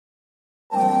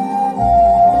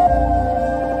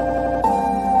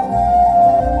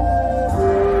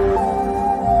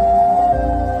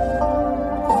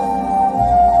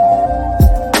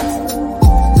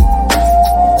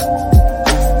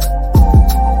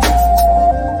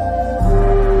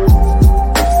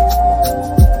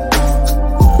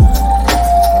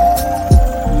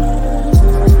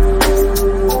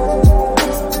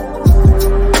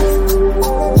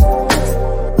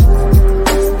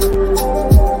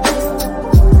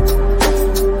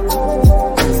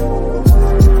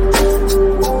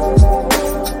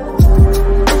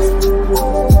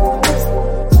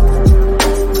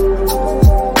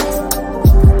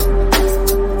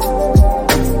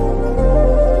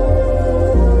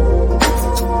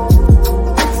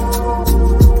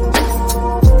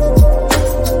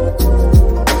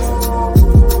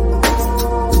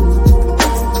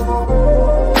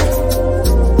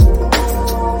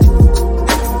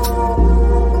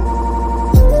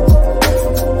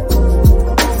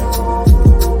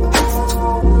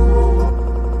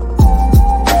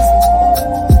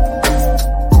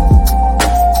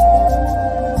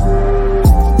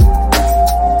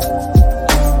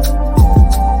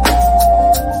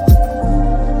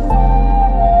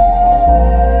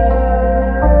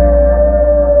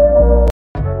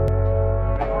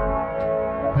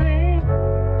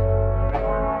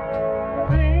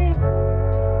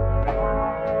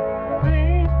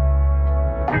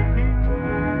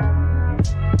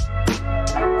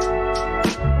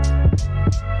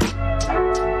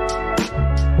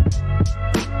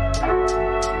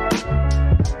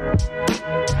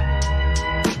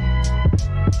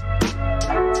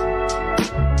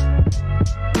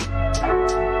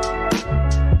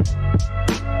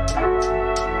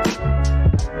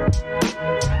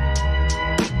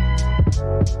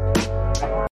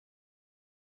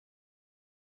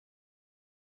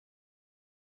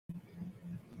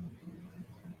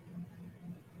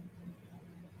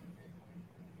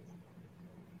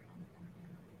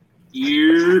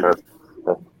Yeah.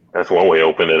 That's one way to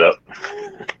open it up.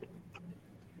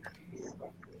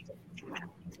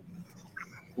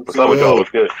 What's up with y'all? What's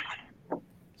good?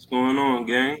 What's going on,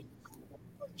 gang?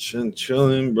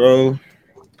 Chilling, bro.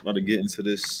 About to get into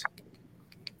this.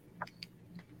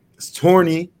 It's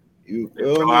tourney. You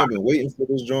feel me? I've been waiting for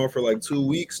this joint for like 2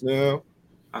 weeks now.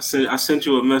 I sent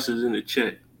you a message in the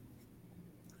chat.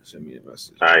 Send me a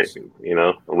message. All right, you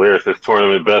know, Lyricist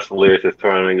Tournament, best Lyricist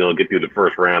Tournament, gonna get through the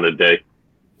first round today.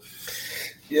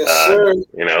 Yes, sir.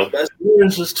 You know, best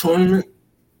Lyricist Tournament.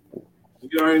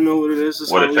 You already know what it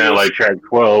is. What it sounds like, track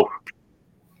 12.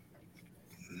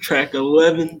 Track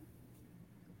 11.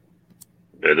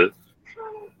 Is it?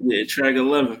 Yeah, track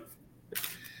 11.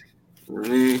 I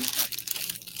mean,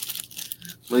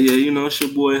 but yeah, you know, it's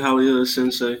your boy Hollywood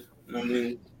Sensei. I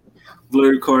mean,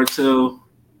 Blurred Cartel,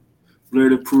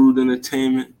 Blurred Approved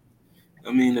Entertainment.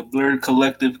 I mean, the Blurred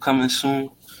Collective coming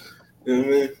soon. You know what I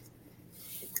mean?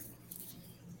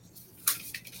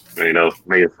 You know,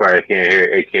 maybe sorry I can't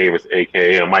hear AKA versus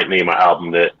AKA. I might name my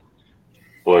album that.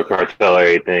 Blurred Cartel,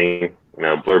 everything. You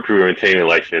know, Blurred Approved Entertainment,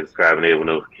 like share, subscribe, enable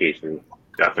notifications.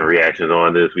 Got some reactions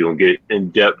on this. We're gonna get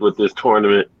in depth with this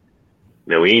tournament.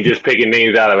 You know, we ain't just picking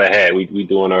names out of a hat. We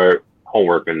doing our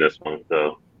homework in this one,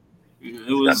 so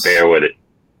bear with it.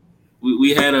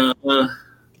 We had a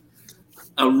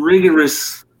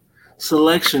rigorous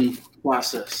selection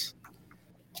process.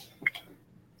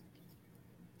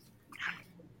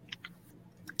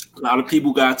 A lot of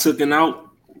people got taken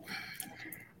out.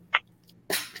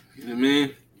 You know what I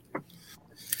mean?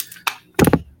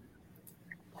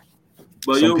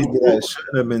 But some people that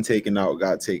shouldn't have been taken out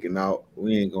got taken out.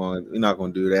 We're not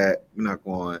gonna do that. We're not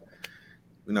going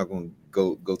to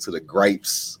go to the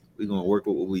gripes. We're gonna work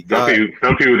with what we got.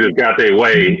 Some people just got their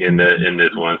way in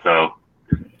this one, so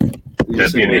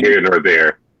that's neither here nor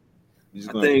there.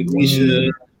 I think we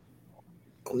should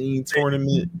clean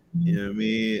tournament. You know what I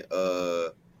mean?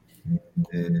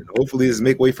 And hopefully just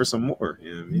make way for some more.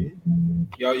 You know what I mean?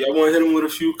 Y'all want to hit them with a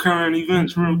few current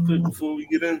events real quick before we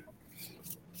get in?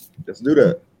 Let's do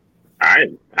that. I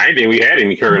didn't think we had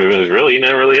any current events. Really,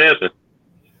 nothing really happened.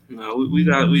 No,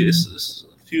 it's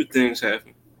a few things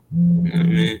happen. You know what I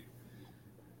mean?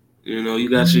 You know, you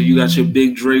got your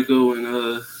big Draco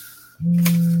and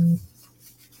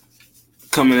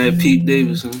coming at Pete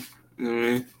Davidson. You know what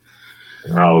I mean?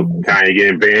 Oh, Kanye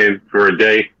getting banned for a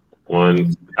day on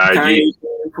IG. Kanye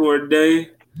banned for a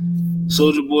day.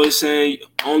 Soulja Boy saying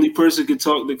only person can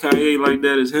talk to Kanye like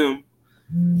that is him.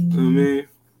 You know what I mean?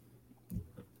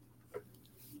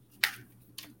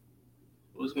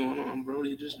 What's going on, bro?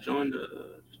 You just joined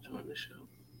the show.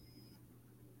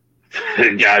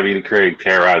 Gotta be the Craig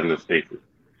terrorizing the spaces.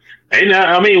 Hey,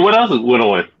 now, I mean, what else went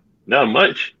on? Not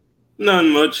much. Nothing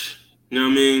much. You know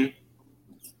what I mean?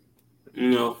 You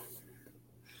know,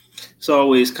 it's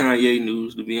always Kanye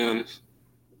news, to be honest.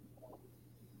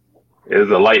 It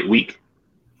was a light week.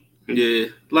 Yeah,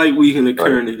 light week in the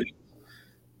current event.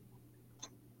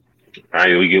 All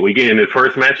right, we get in the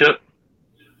first matchup.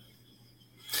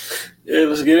 Yeah,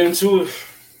 let's get into it.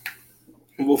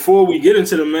 Before we get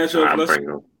into the matchup, let's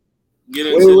get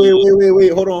into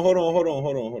Wait. Hold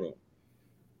on.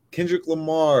 Kendrick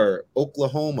Lamar,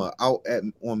 Oklahoma, out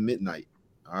on midnight.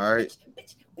 All right.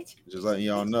 Just letting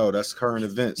y'all know that's current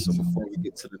events. So before we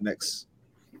get to the next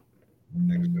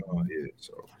go here,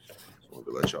 so just wanted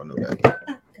to let y'all know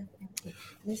that.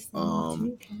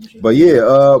 But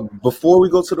yeah, before we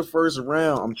go to the first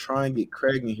round, I'm trying to get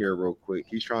Craig in here real quick.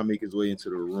 He's trying to make his way into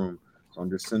the room. So I'm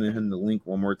just sending him the link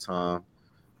one more time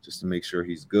just to make sure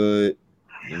he's good.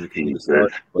 And we can get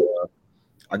started. But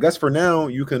I guess for now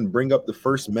you can bring up the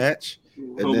first match.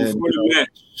 And then before the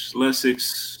match, let's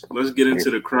get into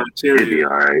the criteria.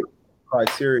 All right.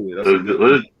 Criteria.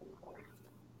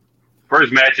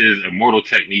 First match is Immortal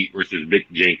Technique versus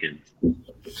Vic Jenkins.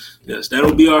 Yes,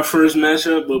 that'll be our first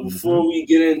matchup. But before we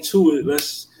get into it,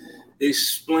 let's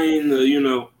explain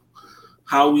the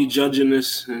how we judging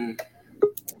this, and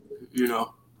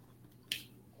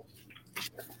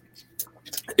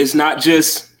it's not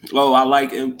just I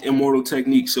like Immortal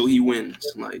Technique, so he wins.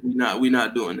 Like we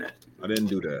not doing that. I didn't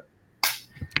do that.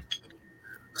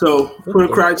 So for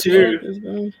the criteria,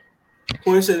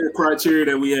 points at the criteria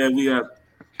that we got.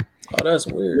 Oh, that's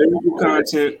weird.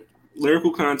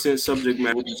 Lyrical content, subject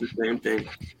matter is the same thing.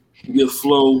 You get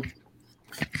flow,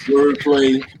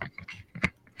 wordplay,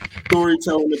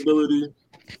 storytelling ability,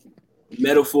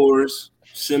 metaphors,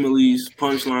 similes,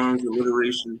 punchlines,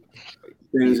 alliteration,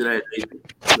 things of that nature.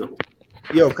 So,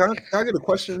 yo, can I get a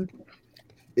question?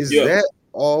 Is that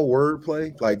all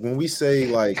wordplay? Like when we say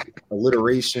like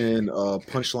alliteration,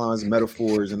 punchlines,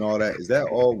 metaphors, and all that, is that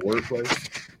all wordplay?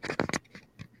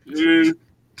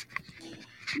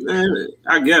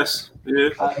 I guess. Yeah.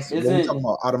 When we're talking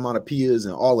about automatopoeias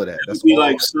and all of that, that's be all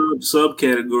like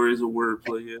subcategories of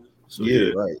wordplay. Yeah. So,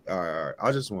 yeah, right. All right.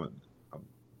 I just want I'm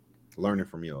learning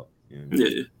from y'all.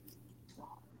 Yeah.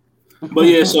 But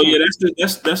yeah, so yeah,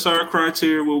 that's our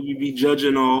criteria. We'll be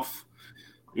judging off.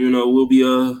 We'll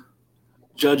be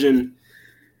judging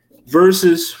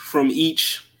verses from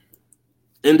each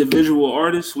individual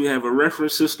artist. We have a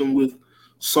reference system with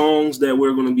songs that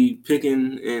we're going to be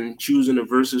picking and choosing the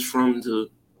verses from to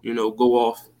go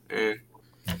off. And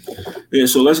yeah,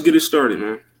 so let's get it started,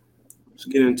 man. Let's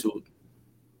get into it.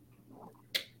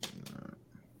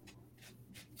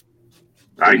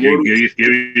 All right, give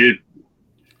you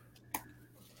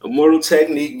Immortal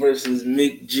Technique versus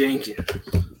Mick Jenkins.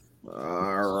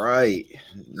 All right.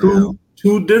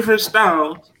 Two different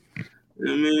styles.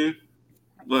 I mean,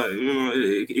 but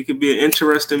it could be an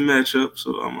interesting matchup.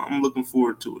 So I'm looking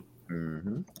forward to it.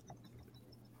 Mm-hmm.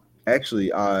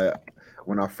 Actually,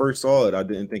 when I first saw it, I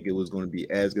didn't think it was going to be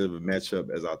as good of a matchup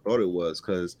as I thought it was,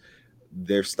 because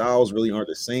their styles really aren't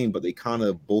the same, but they kind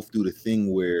of both do the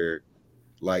thing where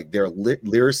like their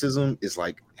lyricism is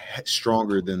like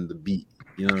stronger than the beat.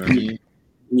 You know what I mean?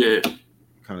 Yeah.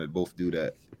 Kind of both do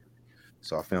that.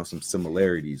 So I found some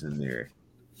similarities in there,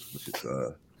 which is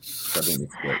I didn't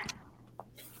expect.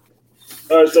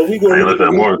 All right, so we go. Let's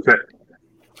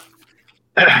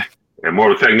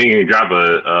Immortal Technique drop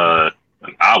an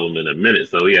album in a minute,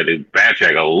 so he had to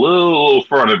backtrack a little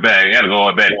further back. He had to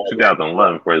go back to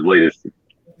 2011 for his latest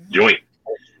joint.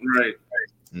 Right.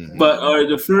 Mm-hmm. But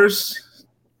the first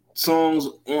songs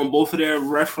on both of their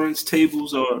reference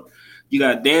tables are you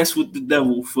got Dance with the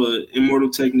Devil for Immortal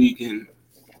Technique and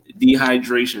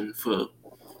Dehydration for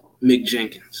Mick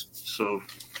Jenkins. So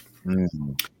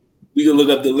we can look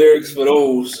up the lyrics for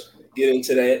those, get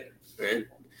into that, and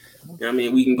I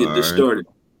mean we can get this started.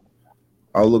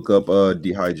 I'll look up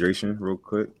Dehydration real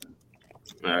quick.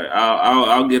 All right,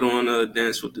 I'll get on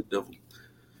Dance with the Devil.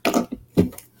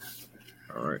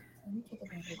 All right.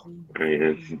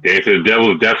 Dance with the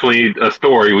Devil is definitely a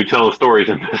story. We tell stories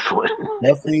in this one.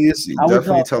 Definitely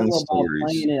telling stories.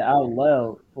 Playing it out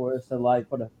loud for us to like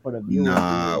for the viewers.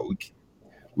 Nah,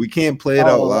 we can't play it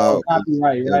out loud.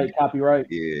 Copyright, right? Copyright.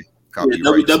 Yeah,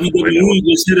 copyright. WWE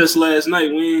just hit us last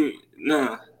night. We ain't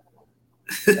nah.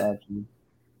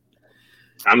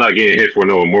 I'm not getting hit for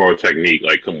no Immortal Technique.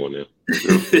 Like, come on now.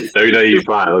 WWE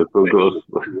fine.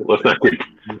 Let's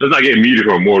not get muted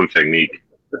for Immortal Technique.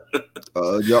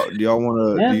 Do y'all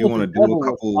want to do a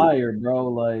couple? Fire, bro.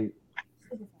 Like,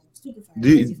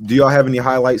 do y'all have any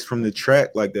highlights from the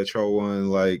track like that y'all want to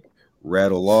like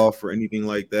rattle off or anything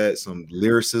like that? Some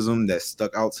lyricism that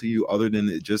stuck out to you other than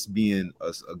it just being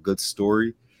a good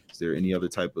story? Is there any other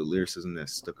type of lyricism that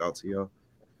stuck out to y'all?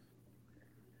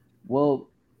 Well,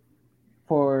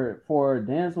 for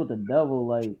Dance with the Devil,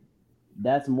 like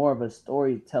that's more of a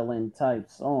storytelling type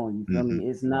song. You feel me?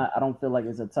 It's not. I don't feel like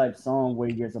it's a type song where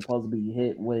you're supposed to be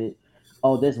hit with,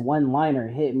 oh, this one liner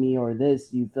hit me, or this.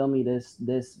 You feel me? This.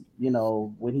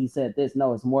 When he said this.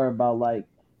 No, it's more about like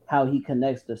how he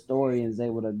connects the story and is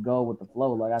able to go with the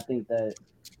flow. Like I think that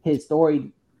his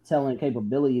storytelling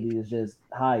capability is just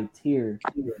high tier.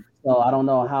 So I don't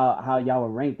know how y'all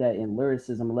would rank that in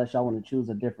lyricism unless y'all want to choose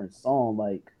a different song.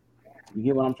 Like, you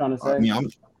get what I'm trying to say? I mean,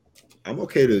 I'm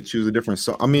okay to choose a different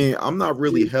song. I mean, I'm not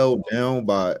really held down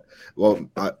by. Well,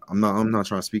 I'm not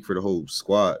trying to speak for the whole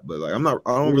squad, but like I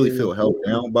don't really feel held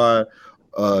down by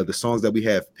the songs that we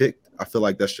have picked. I feel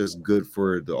like that's just good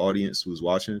for the audience who's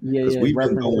watching because we've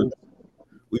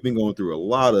been going through a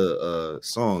lot of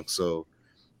songs, so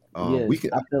we can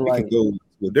go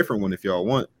to a different one if y'all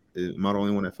want. Am I the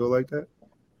only one that feel like that?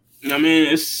 I mean,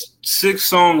 it's 6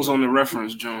 songs on the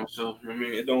reference, John. So I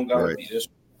mean, it don't gotta be this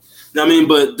one. I mean,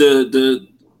 but the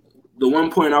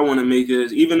one point I want to make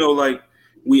is even though like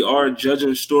we are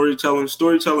judging storytelling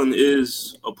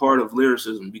is a part of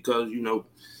lyricism because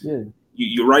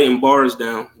you're writing bars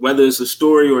down, whether it's a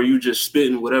story or you just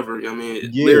spitting whatever. I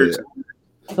mean, lyrics.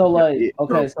 So like,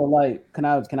 okay, so like, can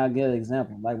I get an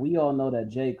example? Like, we all know that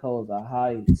J. Cole's a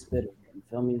high spitter. You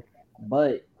feel me?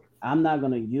 But I'm not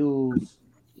gonna use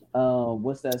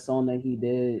what's that song that he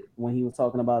did when he was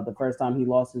talking about the first time he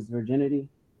lost his virginity?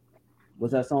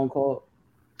 What's that song called?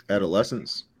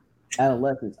 Adolescence. I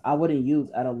wouldn't use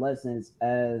Adolescence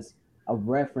as a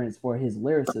reference for his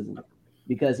lyricism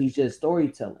because he's just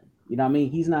storytelling. You know what I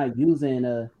mean? He's not using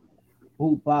a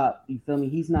hoop bop. You feel me?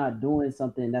 He's not doing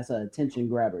something that's an attention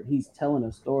grabber. He's telling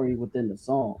a story within the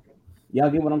song. Y'all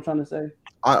get what I'm trying to say?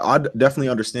 I definitely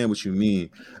understand what you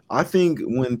mean. I think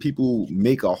when people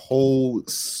make a whole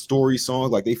story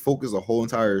song, like they focus a whole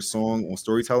entire song on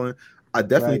storytelling, I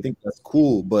definitely Right. think that's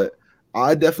cool, but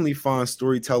I definitely find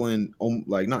storytelling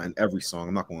like not in every song.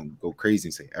 I'm not going to go crazy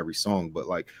and say every song, but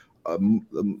like a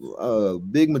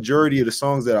big majority of the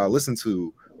songs that I listen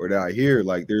to or that I hear,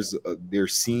 like there's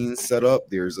scenes set up,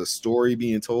 there's a story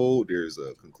being told, there's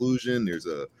a conclusion, there's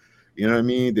a, you know what I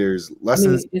mean? There's I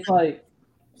lessons. mean, it's like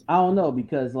I don't know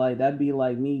because like that'd be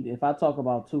like me if I talk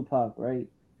about Tupac, right?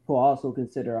 Who I also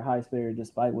consider a high spirit,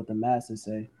 despite what the masses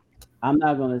say. I'm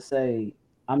not gonna say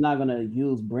I'm not gonna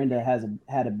use Brenda has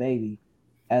had a baby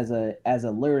as a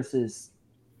lyricist,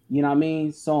 you know what I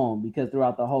mean, song because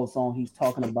throughout the whole song he's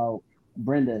talking about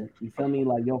Brenda. You feel me?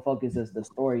 Like your focus is the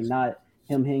story, not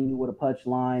him hitting you with a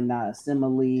punchline, not a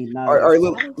simile, none of All that right,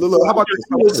 stuff. look, how about this?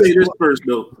 How about Let's say this? this first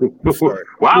though. All right.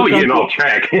 Why are we Because getting off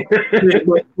track? yeah,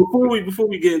 but before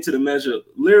we get into the measure,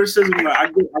 lyricism, like I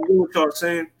get what y'all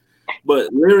saying,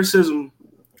 but lyricism,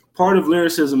 part of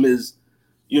lyricism is,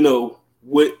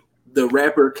 what the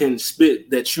rapper can spit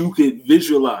that you could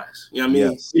visualize. You know what I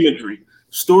mean? Yes. Imagery.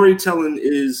 Storytelling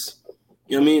is,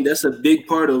 you know what I mean? That's a big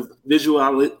part of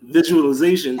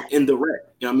visualization in the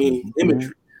rap. You know what I mean?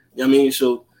 Imagery. You know what I mean?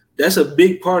 So that's a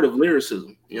big part of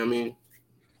lyricism. You know what I mean?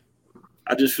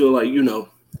 I just feel like,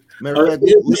 Matter of fact,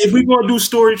 if we're gonna do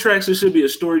story tracks, it should be a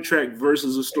story track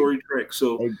versus a story track.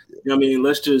 So, you know what I mean?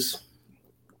 Let's just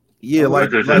yeah, like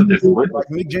Just-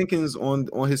 Mick Jenkins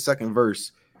on his second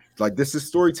verse, like this is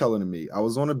storytelling to me. I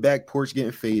was on the back porch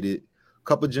getting faded,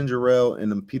 cup of ginger ale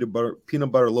and them peanut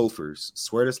butter loafers.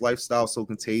 Swear this lifestyle so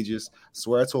contagious.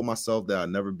 Swear I told myself that I'd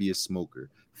never be a smoker.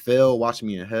 Fail, watch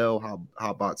me in hell.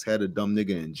 Hot box had a dumb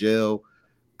nigga in jail.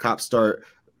 Cops start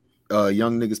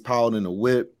young niggas piled in a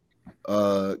whip.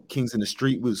 Kings in the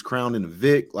street was crowned in a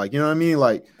Vic. Like, you know what I mean?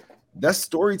 Like that's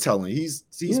storytelling. He's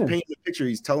painting a picture.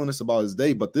 He's telling us about his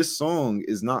day. But this song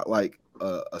is not like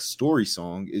a story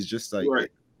song. It's just like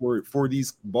right. for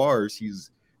these bars,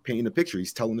 he's painting a picture.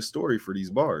 He's telling a story for these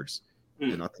bars,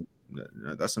 and I think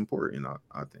that's important.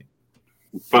 I think.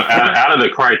 But out of the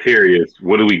criteria,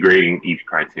 what are we grading each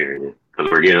criteria?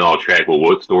 Because we're getting all track with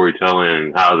what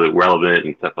storytelling, how is it relevant,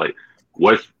 and stuff like.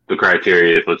 What's the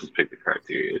criteria? Let's just pick the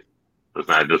criteria. Let's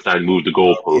not move the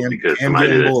goalpost because somebody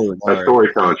did a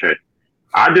storytelling track.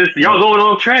 Y'all going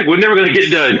off track. We're never gonna get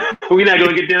done. We're not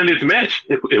gonna get down this match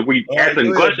if we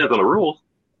asking questions on the rules.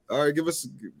 All right, give us.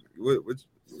 All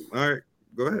right,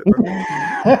 go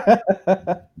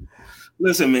ahead.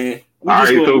 Listen, man. All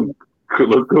right, so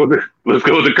let's go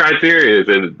with the criteria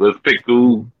and let's pick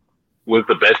who was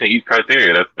the best in each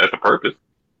criteria. That's the purpose.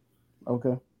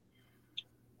 Okay.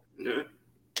 Yeah,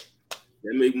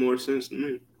 that make more sense to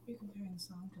me.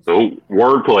 So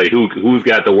wordplay, who's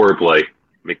got the wordplay?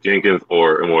 Mick Jenkins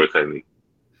or Immortal Technique?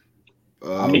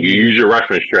 Can you use your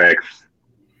reference tracks?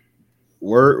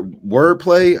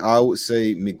 Wordplay, I would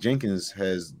say Mick Jenkins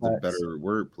has the better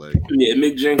wordplay. Yeah,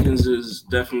 Mick Jenkins is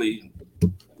definitely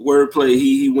wordplay.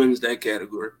 He wins that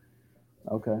category.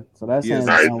 Okay, so that's hands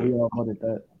down. We all voted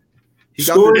that. Is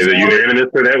it unanimous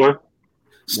for that one?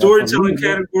 Storytelling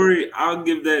category, I'll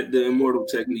give that the Immortal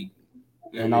Technique.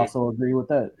 And also agree with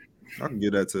that. I can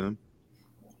give that to him.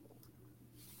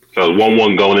 So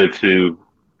 1-1 going into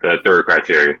the third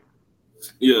criteria.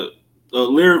 Yeah.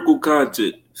 Lyrical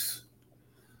content.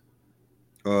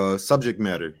 Subject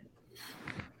matter.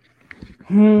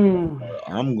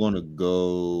 I'm gonna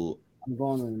go. I'm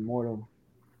going with Immortal.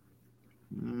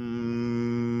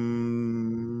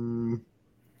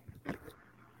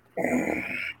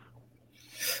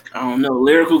 I don't know.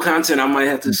 Lyrical content, I might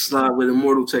have to slide with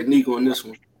Immortal Technique on this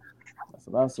one. That's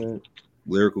what I said.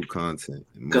 Lyrical content.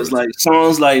 Because like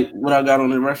songs like what I got on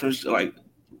the reference, like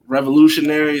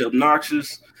Revolutionary,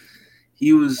 Obnoxious,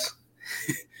 he was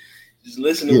just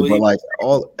listening to but like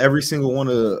every single one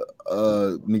of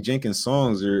Mick Jenkins'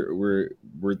 songs we're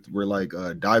like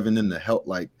diving into health,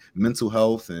 like mental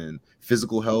health and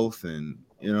physical health, and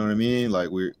you know what I mean? Like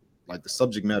we're like the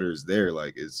subject matter is there.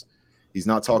 Like he's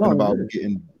not talking about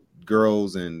getting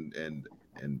girls and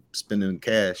spending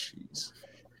cash.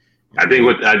 I think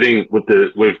with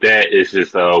that it's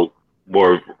just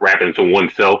more rapping to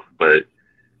oneself, but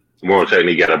Moral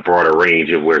Technique got a broader range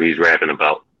of where he's rapping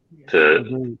about.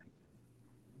 Yeah.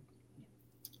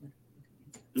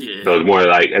 So it's more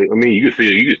like, I mean, you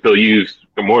can still use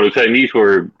Immortal Techniques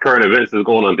for current events that's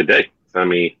going on today. So, I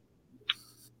mean,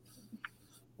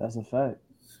 that's a fact.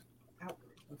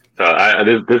 So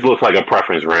this looks like a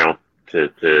preference round for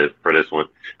this one.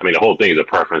 I mean, the whole thing is a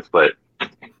preference, but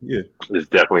yeah, it's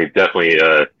definitely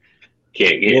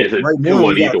can't get it's a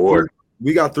 2-1 either or.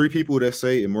 We got 3 people that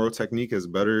say Immortal Technique has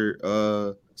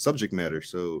better subject matter,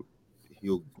 so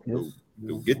he'll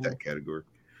get that category.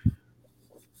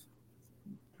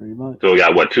 Pretty much. So we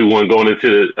got what 2-1 going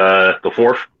into the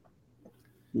fourth.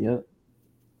 Yep.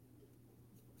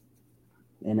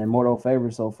 And Immortal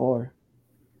favorite so far.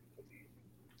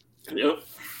 Yep.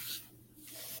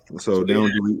 So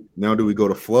now do we go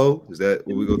to Flow? Is that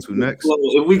what we go to next? Well,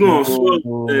 if we go on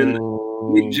Flow, then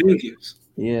Mick Jenkins.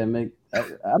 Yeah, Mick.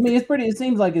 I mean, it's pretty. It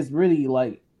seems like it's really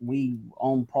like we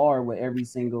on par with every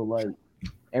single subject.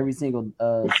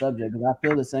 Because I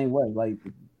feel the same way. Like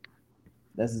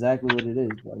that's exactly what it is.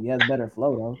 Like, he has better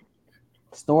flow though.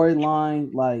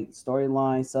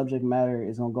 Storyline, subject matter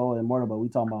is gonna go with Immortal, but we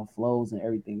talking about flows and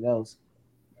everything else.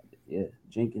 Yeah,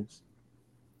 Jenkins.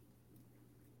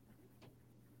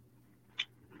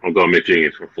 I'm going Mick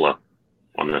Jenkins for Flow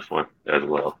on this one as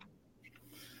well.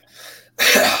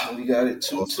 We got it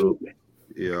too. Also,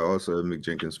 yeah, also Mick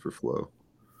Jenkins for Flow.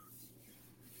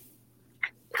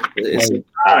 It's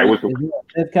All right, Is it a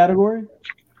fifth category?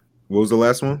 What was the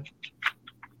last one?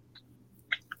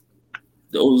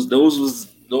 those was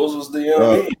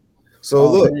the So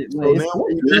look, wait, so it's now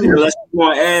split. we do. Let's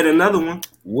go add another one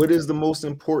What is the most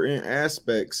important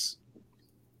aspects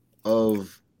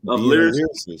of of being lyrics. a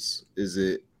lyricist? Is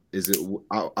it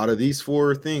out of these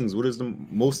four things? What is the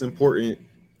most important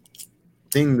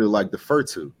thing to like defer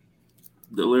to?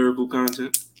 The lyrical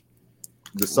content.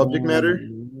 The subject matter.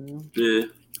 Yeah.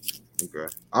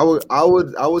 Okay, I would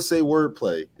say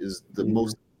wordplay is the Yeah.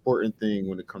 most important thing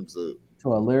when it comes to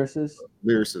To a lyricist.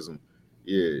 lyricism.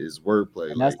 Yeah, is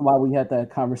wordplay. And that's why we had that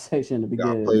conversation to you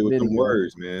gotta begin. play with them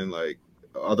words, man. Like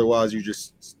otherwise, you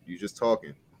just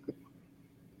talking.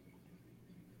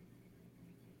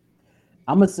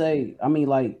 I'm gonna say. I mean,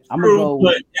 like I'm True, gonna go.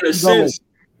 but in a sense,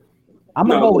 I'm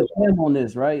gonna No, go go with Cam on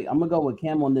this, right? I'm gonna go with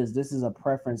Cam on this. This is a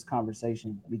preference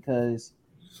conversation because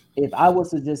if I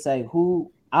was to just say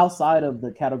who outside of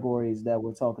the categories that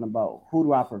we're talking about, who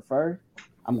do I prefer?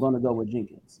 I'm gonna go with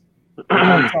Jenkins.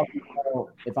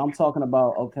 If I'm talking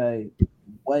about okay,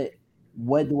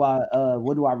 what do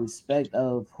I respect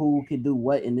of who can do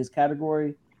what in this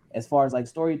category? As far as like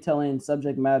storytelling,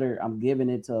 subject matter, I'm giving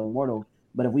it to Immortal.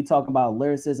 But if we talk about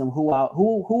lyricism, who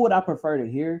would I prefer to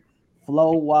hear?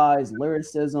 Flow wise,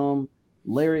 lyricism,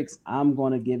 lyrics, I'm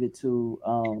gonna give it to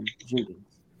Jenkins.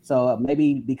 So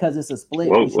maybe because it's a split.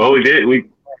 Well, we did. We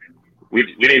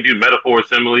didn't do metaphor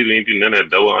simile. We didn't do none of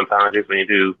double entendres. We didn't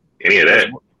do any of that.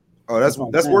 Oh, that's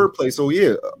what I'm saying. wordplay. So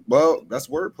yeah, well, that's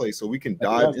wordplay. So we can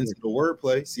dive into the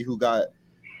wordplay, see who got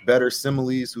better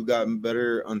similes, who got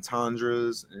better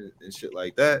entendres and shit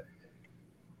like that.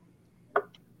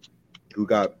 Who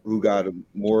got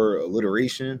more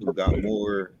alliteration? Who got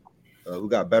more? Who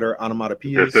got better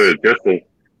onomatopoeias? Just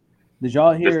Did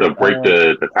y'all hear? to break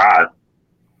the tie.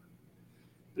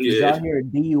 Did yeah. y'all hear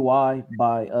DUI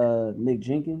by Mick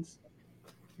Jenkins?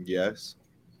 Yes.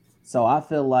 So I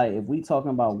feel like if we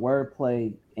talking about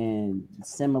wordplay and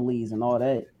similes and all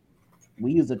that,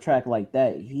 we use a track like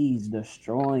that, he's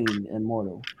destroying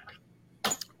Immortal.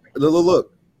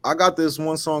 Look, I got this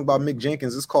one song by Mick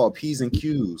Jenkins. It's called P's and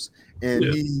Q's, and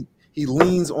he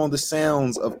leans on the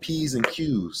sounds of P's and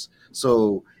Q's.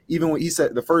 So even when he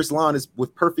said the first line is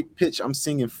with perfect pitch, I'm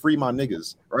singing "Free my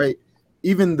niggas," right?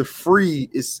 Even the "free"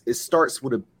 it starts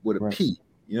with a Right. P.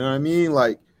 You know what I mean?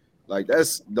 Like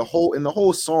that's the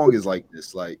whole song is like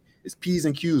this. Like it's P's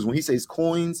and Q's. When he says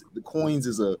coins, the coins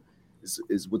is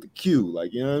with the Q.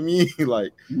 Like you know what I mean?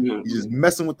 Like he's just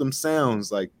messing with them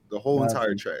sounds like the whole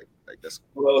entire track. Like that's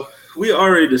Well, we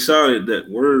already decided that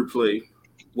wordplay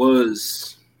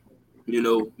was,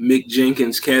 Mick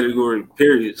Jenkins category,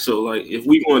 period. So, like, if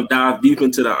we want to dive deep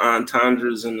into the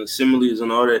entendres and the similes and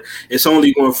all that, it's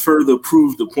only going to further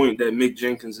prove the point that Mick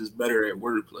Jenkins is better at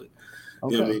wordplay.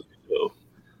 Okay. You know what I mean?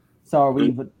 So are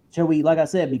we? But should we? Like I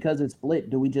said, because it's split,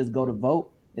 do we just go to vote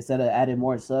instead of adding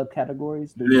more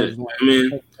subcategories? Do we Yeah, just want I mean,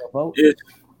 to vote? it's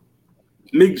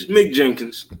Mick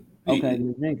Jenkins. Okay,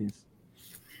 Mick Jenkins.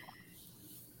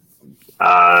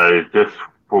 Just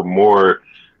for more,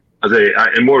 I say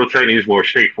Immortal Training is more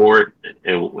straightforward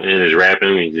in his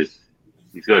rapping. He's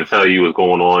going to tell you what's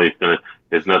going on.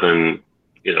 There's nothing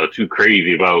too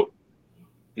crazy about.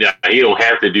 Yeah, he don't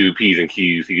have to do P's and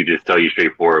Q's. He could just tell you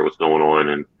straightforward what's going on,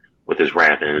 and with his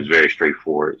rapping, it's very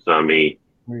straightforward. So I mean,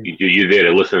 you're there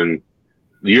to listen.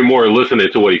 You're more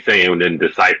listening to what he's saying than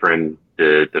deciphering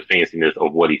the fanciness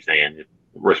of what he's saying.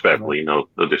 Respectfully, no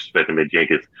disrespect to Mick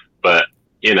Jenkins, but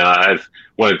that's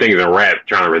one of the things in rap,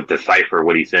 trying to decipher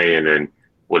what he's saying and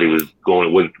what he was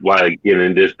going with, why getting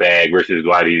in this bag versus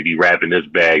why did he be rapping this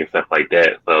bag and stuff like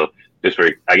that. So just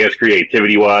for, I guess,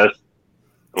 creativity wise,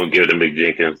 I'm gonna give it to Mick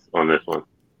Jenkins on this one.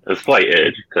 A slight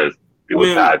edge because people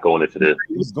tired going into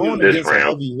he's going this against a round.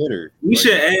 heavy hitter. We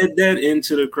should add that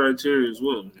into the criteria as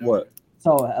well. What?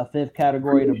 So a fifth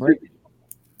category to break.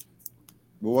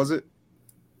 What was it?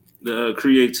 The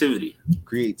creativity.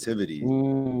 Creativity. I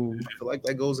feel like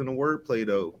that goes into wordplay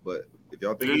though, but if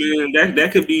y'all think that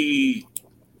could be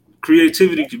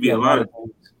creativity, could be a lot of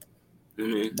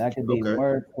things. That could be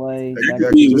wordplay. That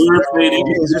could be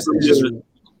wordplay.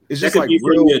 It's just like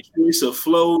real your choice of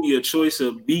flow, your choice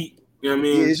of beat. You know what I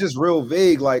mean? Yeah, it's just real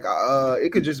vague. Like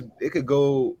it could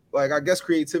go like, I guess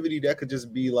creativity, that could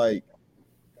just be like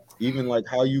even like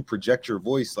how you project your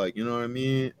voice, like, you know what I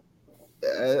mean?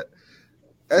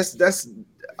 That's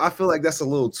I feel like that's a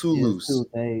little too loose. Too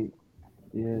vague.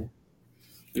 Yeah.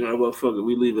 You know what, fuck it,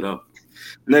 we leave it up.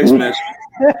 Next match.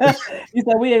 He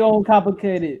said we ain't gonna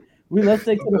complicate it. Let's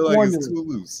stick to the formula. It's too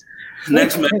loose.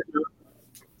 Next match.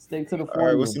 Stick to the formula. All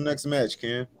right, what's the next match,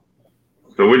 Cam?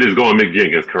 So we're just going Mick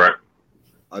Jenkins, correct?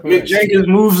 Mick Jenkins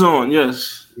moves on,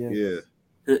 yes. Yeah.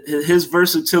 His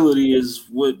versatility is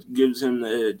what gives him the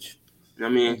edge. I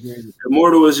mean,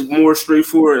 Immortal is more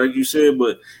straightforward, like you said,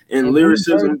 but in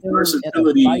lyricism,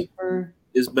 versatility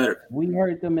is better. We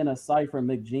heard them in a cipher.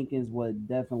 Mick Jenkins would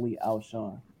definitely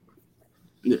outshine.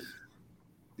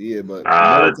 Yeah, but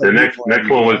the next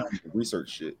one was research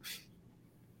shit.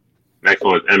 Next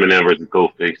one was Eminem versus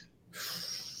Ghostface.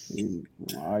 You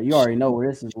already know where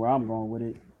this is. Where I'm going with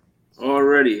it.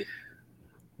 Already,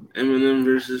 Eminem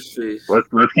versus Face. Let's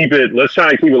keep it. Let's try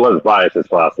and keep it less biased as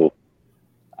possible.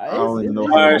 I don't even know.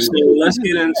 All right, so let's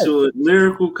get into it.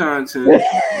 Lyrical content.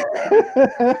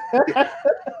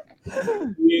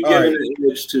 We give it an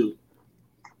image too.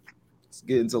 Let's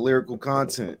get into lyrical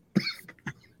content.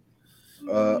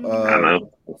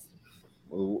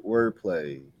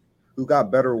 Wordplay. Who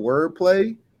got better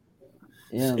wordplay?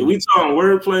 Yeah. If we talking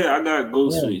wordplay, I got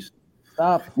Ghostface.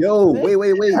 Stop. Yo, wait.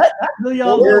 I knew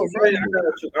y'all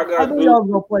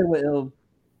gonna play with him.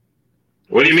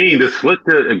 What do you mean? The slick,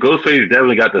 Ghostface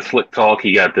definitely got the slick talk.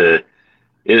 He got the.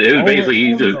 It was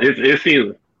basically it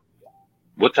seems.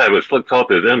 What type of slick talk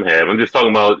does them have? I'm just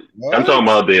talking about. What? I'm talking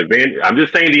about the advantage. I'm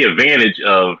just saying the advantage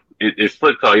of it's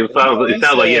slick talk. It sounds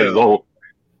like he has his own.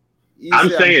 I'm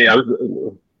saying.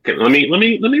 Let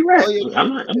me rest.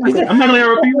 I'm not gonna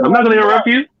interrupt you. I'm not gonna interrupt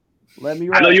you. Let me.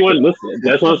 I know you want to listen.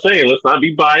 That's what I'm saying. Let's not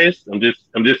be biased. I'm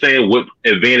just saying what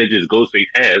advantages Ghostface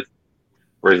has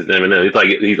versus Eminem. It's like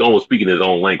he's almost speaking his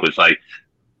own language. Like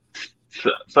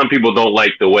some people don't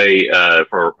like the way,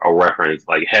 for a reference,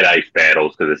 like head ice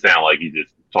battles, because it sounds like he's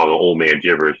just talking old man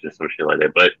gibberish and some shit like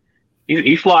that. But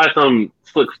he flies some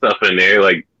slick stuff in there,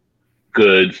 like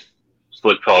goods,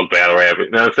 slick talk, battle rap. You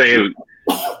know what I'm saying?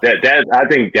 That I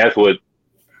think that's what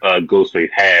Ghostface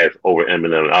has over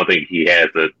Eminem. I don't think he has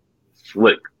the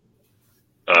slick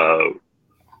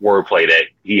wordplay that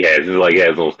he has. It's like he has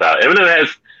his own style. Eminem has,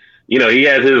 he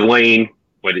has his lane,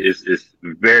 but it's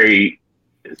very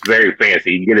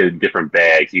fancy. You can get it in different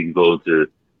bags. You can go into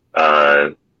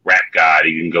Rap God.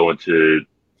 You can go into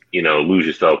Lose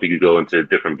Yourself. You can go into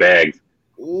different bags.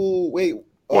 Ooh, wait.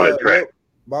 On a track.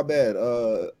 My bad.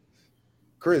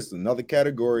 Chris, another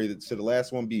category should the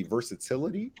last one be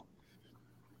versatility?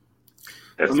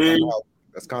 That's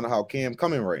kind of how Cam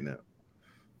coming right now.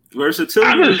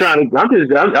 Versatility. I'm trying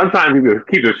to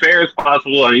keep it fair as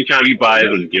possible. I ain't trying to be biased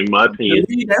and give my opinion.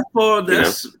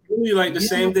 That's really like the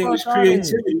same thing as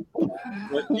creativity. But,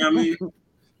 you know what I mean?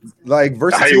 Like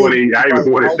versatility. How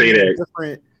you want to say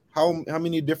that? How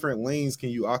many different lanes can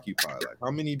you occupy? Like how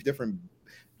many different?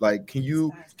 Like can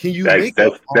you make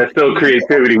that's still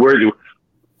creativity?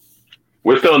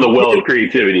 We're still in the well of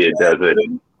creativity. It does it.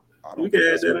 We can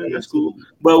add that in. That's cool.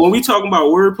 But when we talking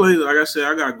about wordplay, like I said,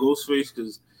 I got Ghostface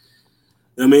because,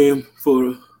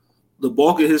 for the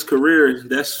bulk of his career,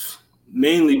 that's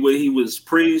mainly what he was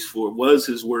praised for, was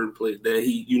his wordplay. That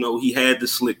he had the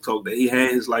slick talk, that he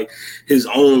had his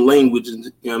own language, and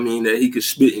that he could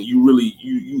spit, and you really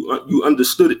you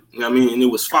understood it. And it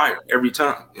was fire every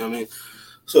time.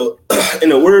 So in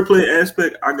the wordplay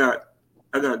aspect, I got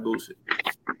Ghostface.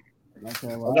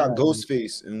 Okay, well, I got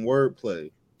Ghostface in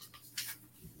wordplay.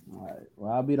 All right.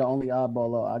 Well, I'll be the only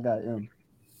oddball out. I got him.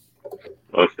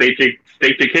 Well, state your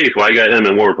case. Why you got him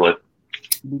in wordplay?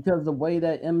 Because the way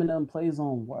that Eminem plays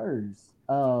on words,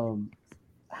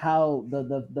 how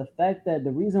the fact that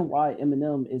the reason why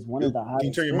Eminem is one of the highest. Can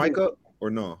you turn your mic up or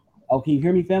no? Oh, can you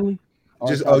hear me, family? You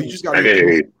just got to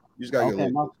hear you. You just got to okay,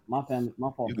 my family,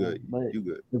 my fault. You good? But you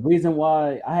good? The reason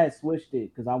why I had switched it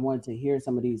because I wanted to hear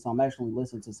some of these, so I'm actually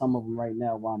listening to some of them right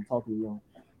now while I'm talking to you.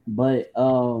 But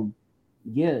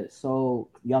yeah, so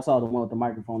y'all saw the one with the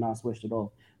microphone. I switched it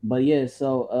off. But yeah,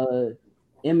 so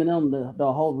Eminem,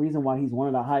 the whole reason why he's one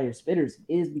of the higher spitters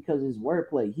is because of his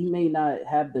wordplay. He may not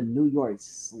have the New York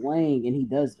slang, and he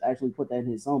does actually put that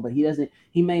in his song, but he doesn't.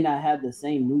 He may not have the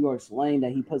same New York slang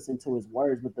that he puts into his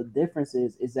words. But the difference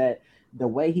is that the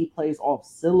way he plays off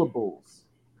syllables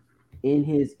in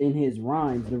his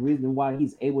rhymes, the reason why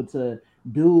he's able to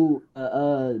do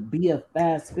be a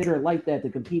fast spitter like that to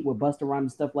compete with Busta Rhymes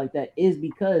and stuff like that is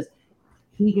because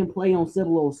he can play on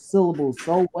syllables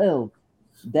so well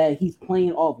that he's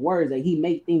playing off words that he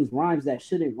make things rhymes that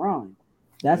shouldn't rhyme.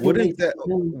 That's what makes that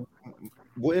him.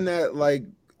 wouldn't that like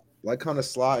kind of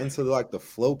slide into like the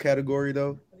flow category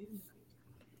though?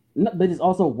 No, but it's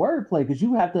also wordplay because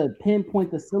you have to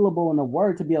pinpoint the syllable in the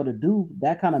word to be able to do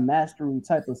that kind of mastery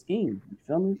type of scheme. You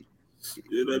feel me?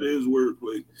 Yeah, that is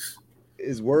wordplay.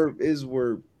 Is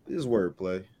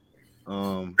wordplay.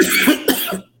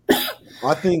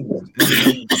 I think like,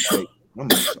 I'm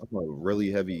a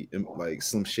really heavy like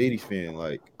Slim Shady fan.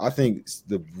 Like I think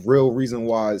the real reason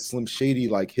why Slim Shady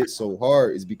like hit so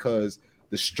hard is because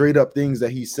the straight up things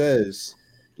that he says,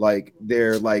 like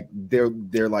they're like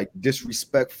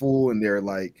disrespectful and they're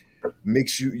like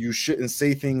makes you shouldn't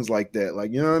say things like that.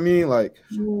 Like you know what I mean? Like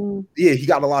yeah, he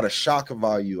got a lot of shock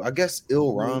value. I guess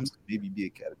ill rhymes could maybe be a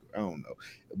category. I don't know.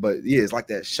 But yeah, it's like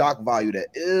that shock value that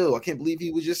ew, I can't believe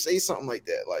he would just say something like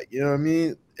that. Like, you know what I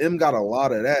mean? M got a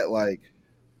lot of that, like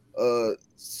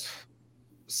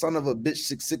son of a bitch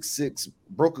 666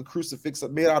 broke a crucifix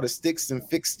made out of sticks and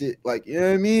fixed it. Like, you know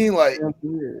what I mean? Like I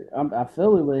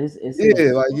feel it, but it's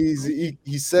yeah, like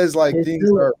he says like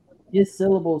things are his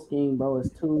syllable scheme, bro,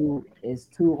 is too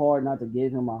hard not to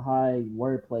give him a high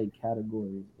wordplay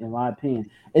category, in my opinion.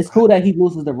 It's cool that he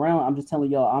loses the round. I'm just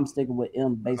telling y'all, I'm sticking with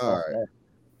M based off that.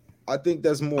 I think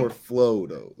that's more flow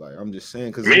though. Like I'm just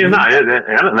saying because I mean, it's not. I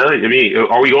don't know. I mean,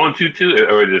 are we going 2-2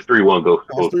 or is it 3-1? Go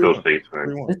States.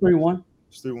 It's 3-1.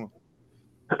 It's 3-1.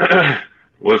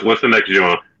 What's the next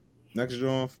joint? Next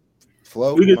joint,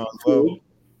 flow. Flow.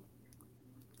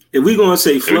 If we gonna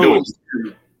say flow,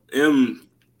 M.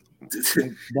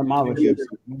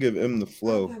 Give M the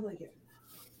flow.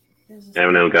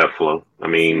 Eminem got flow. I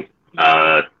mean,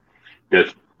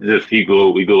 just we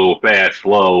go fast,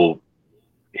 slow,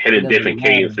 hit different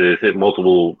cadences, hit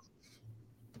multiple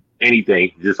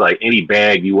anything, just like any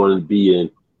bag you want to be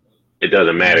in. It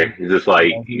doesn't matter. It's just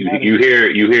like you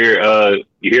hear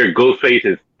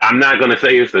Ghostface. I'm not gonna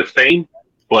say it's the same,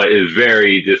 but it's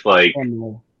very just like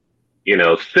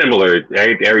similar.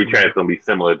 Every track's gonna be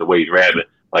similar the way he's rapping.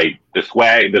 Like the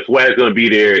swag's gonna be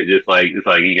there. Just like it's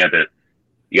like you got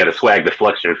a swag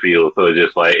deflection feel. So it's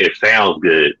just like it sounds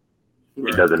good.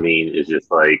 Right. It doesn't mean it's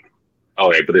just like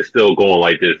okay, but it's still going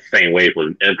like this same way.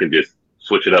 When M can just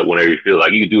switch it up whenever you feel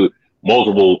like you can do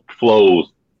multiple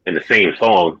flows in the same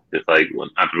song, just like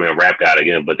not to be a rap guy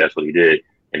again, but that's what he did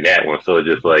in that one. So it's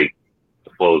just like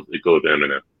the flows, it goes to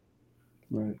Eminem.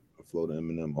 Right, the flow to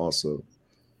Eminem also.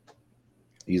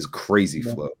 He's a crazy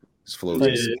flow. His flow.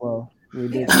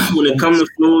 When it comes to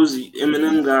flows,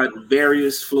 Eminem got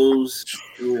various flows.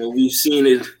 We've seen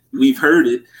it, we've heard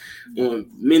it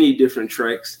on many different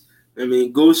tracks. I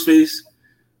mean, Ghostface,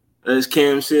 as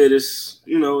Cam said, it's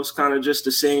kind of just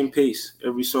the same pace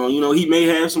every song. He may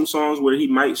have some songs where he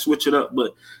might switch it up,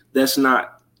 but that's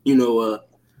not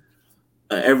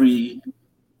every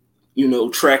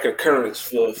track occurrence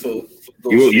for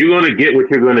you're gonna get what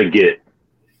you're gonna get.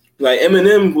 Like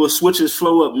Eminem will switch his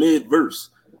flow up mid verse.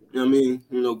 You know what I mean?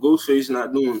 Ghostface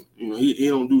not doing. He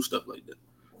don't do stuff like that.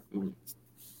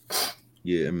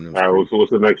 Yeah, Eminem. All right, so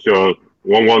what's the next show?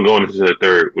 1-1 going into the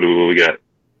third. What do we got?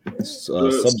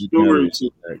 Subject matter.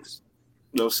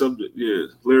 No subject. Yeah,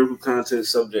 lyrical content,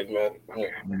 subject matter. Yeah.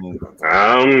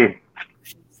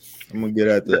 I'm gonna get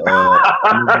at the.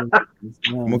 I'm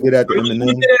gonna get at the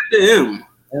Eminem. Get at the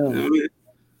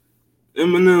M.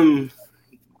 Eminem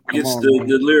gets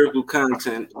the lyrical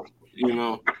content.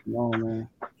 No, man.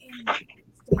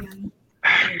 Can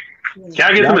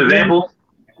I get some examples?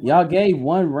 Y'all gave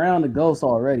one round to Ghost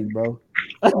already, bro.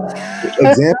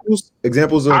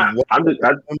 Examples of what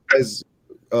as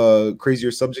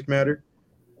crazier subject matter.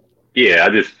 Yeah, I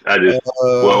just.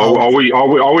 Well, are we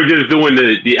just doing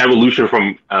the evolution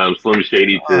from Slim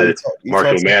Shady to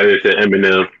Marshall Mathers to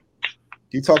Eminem?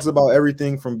 He talks about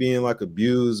everything from being like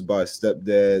abused by his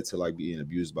stepdad to like being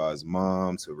abused by his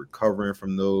mom to recovering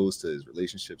from those to his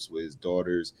relationships with his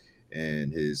daughters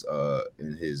and his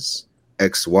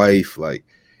ex-wife, like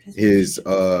his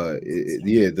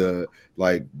the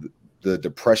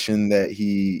depression that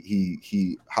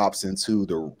he hops into,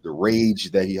 the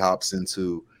rage that he hops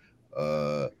into.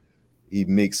 He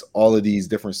makes all of these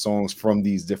different songs from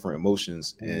these different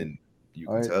emotions, and you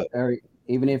can tell.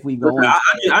 Even if we go,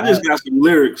 I just got some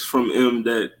lyrics from M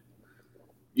that,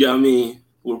 I mean,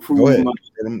 will prove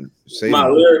my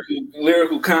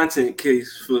lyrical content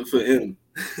case for M.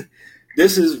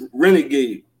 This is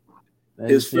Renegade. I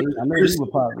know he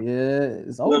would pop. Yeah,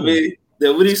 it's over.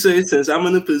 What he say? Since I'm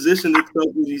in a position to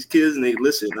talk to these kids and they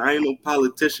listen, I ain't no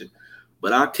politician,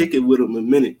 but I'll kick it with them a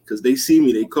minute because they see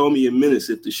me. They call me a menace.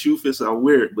 If the shoe fits, I'll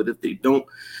wear it. But if they don't,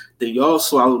 then y'all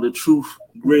swallow the truth,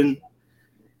 grin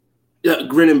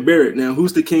and bear it. Now,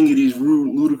 who's the king of these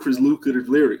rude, ludicrous, lucrative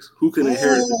lyrics? Who can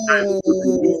inherit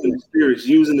the spirits,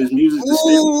 using his music to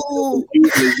stand,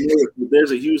 using his lyrics? If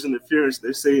there's a huge interference,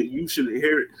 they're saying you should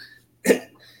inherit.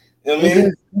 You know what I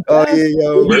mean? Oh yeah,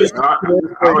 yo.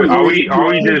 Are we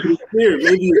just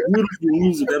maybe it's beautiful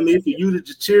music I made for you to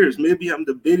just cheers. Maybe I'm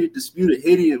debated, disputed,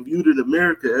 hated, and viewed in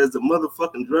America as a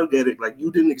motherfucking drug addict. Like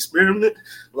you didn't experiment.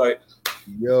 Like,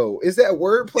 yo, is that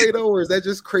wordplay though, or is that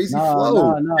just crazy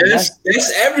flow? No, that's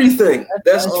everything.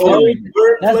 That's really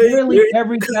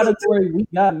every category we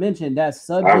got mentioned. That's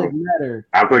subject matter.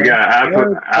 I forgot.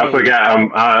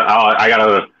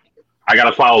 I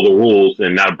gotta follow the rules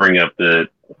and not bring up the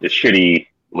shitty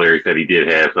lyrics that he did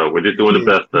have. So we're just doing the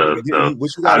best of. So I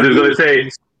was just gonna say,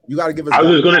 you gotta give us. I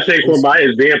was just gonna say for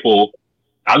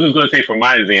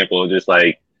my example, just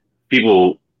like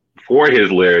people for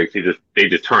his lyrics, they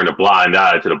just turned a blind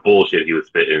eye to the bullshit he was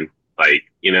spitting. Like,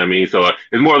 you know what I mean? So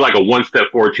it's more like a 1 step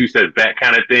forward, 2 steps back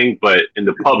kind of thing. But in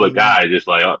the public eye, just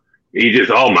like oh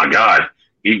my god,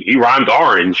 he rhymed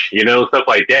orange, you know, stuff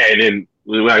like that. And then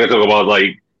when I talk about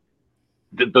like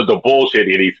the bullshit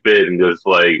that he spit and just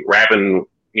like rapping,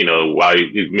 you know, while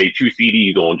he made 2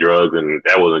 CDs on drugs, and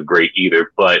that wasn't great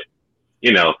either. But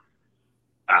you know,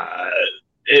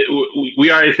 we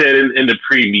already said in the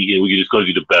pre-meeting we're just going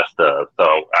to do the best of.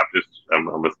 So I'm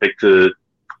gonna stick to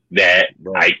that.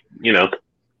 Bro.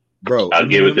 Bro, I'll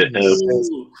give it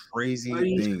to crazy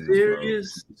things. Bro.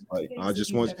 Like I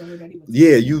just want,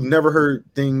 you've never heard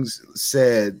things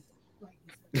said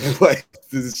like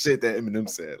this shit that Eminem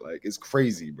said. Like it's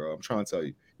crazy, bro. I'm trying to tell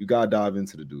you, you gotta dive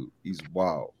into the dude. He's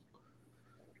wild.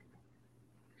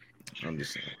 I'm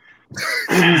just saying.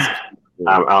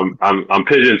 I'm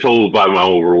pigeon-toed by my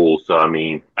own rules, so I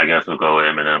mean, I guess I'll go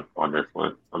Eminem on this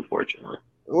one, unfortunately.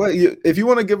 Well, if you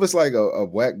want to give us like a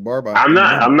whack bar, I'm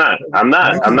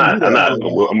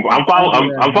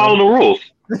following the rules.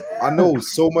 I know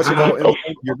so much about Eminem.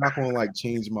 You're not gonna like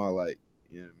change my you know what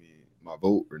I mean, my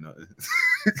vote or nothing.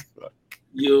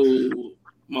 Yo,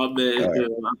 my bad. Right.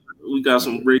 We got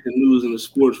some breaking news in the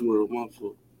sports world. My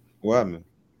fault. What happened?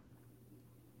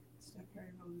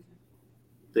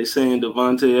 They saying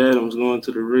Devontae Adams going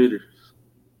to the Raiders.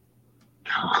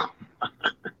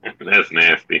 That's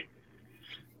nasty.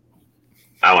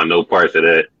 I want no parts of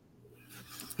that.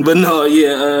 But no,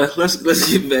 let's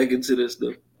get back into this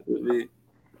stuff.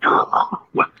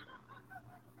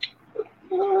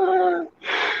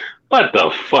 What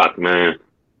the fuck, man?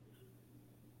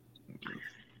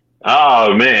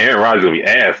 Oh man, Aaron Rodgers gonna be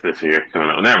ass this year.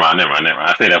 Never mind.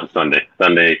 I say that for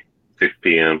Sunday, 6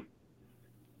 p.m.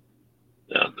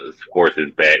 The sports is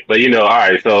back, but all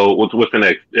right. So what's the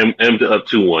next? M's up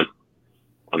 2-1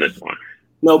 on this one.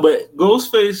 No, but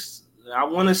Ghostface, I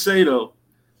want to say though,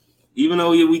 even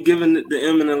though we giving the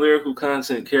M in the lyrical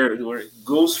content category,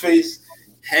 Ghostface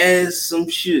has some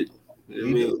shit. I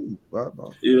mean,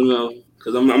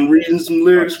 because I'm reading some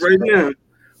lyrics right now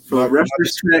from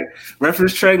reference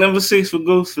track number 6 for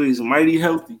Ghostface, Mighty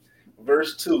Healthy,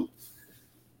 verse 2.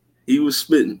 He was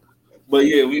spitting. But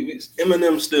yeah,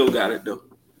 Eminem still got it though.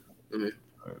 I mean,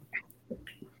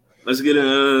 let's get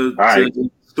into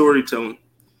storytelling.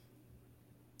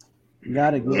 You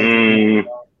gotta get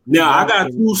now. I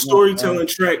got 2 storytelling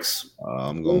tracks.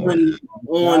 I'm going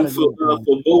on for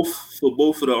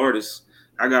both of the artists.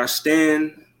 I got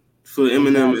Stan for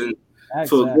Eminem and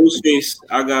for Ghostface.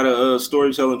 I got a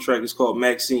storytelling track. It's called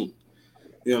Maxine.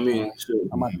 You know what I mean? So,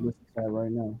 I'm about to listen to that right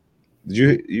now.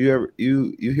 Did you ever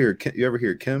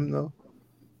hear Kim though?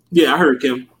 Yeah, I heard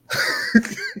Kim.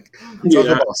 Talking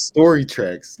about story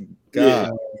tracks.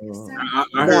 God.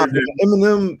 I heard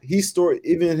Eminem,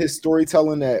 even his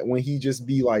storytelling, that when he just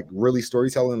be like really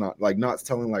storytelling, like not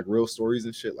telling like real stories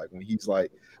and shit, like when he's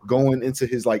like going into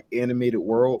his like animated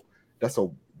world, that's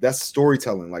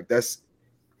storytelling. Like that's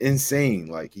insane.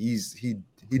 Like he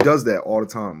does that all the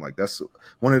time. Like that's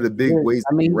one of the big ways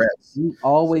he raps. He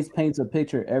always paints a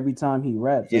picture every time he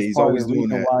raps. Yeah, he's always doing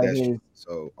that.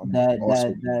 So I'm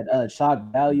that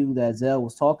shock value that Zell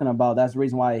was talking about. That's the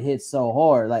reason why it hits so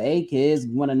hard. Like, hey kids,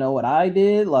 you want to know what I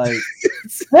did? Like,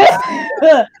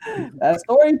 that's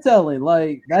storytelling.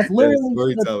 Like, that's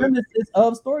literally the premises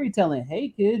of storytelling. Hey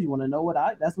kids, you want to know what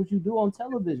I? That's what you do on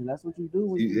television. That's what you do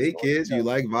when you. Hey kids, you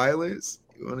like violence?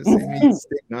 You want to see me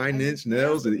stick 9-inch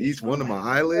nails in each one of my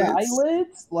eyelids?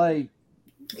 Eyelids, like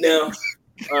now,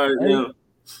 all right, now.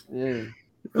 Yeah.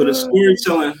 For the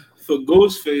storytelling for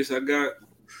Ghostface,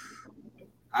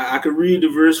 I could read the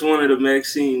verse 1 of the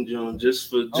Maxine Joan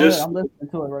just. I'm listening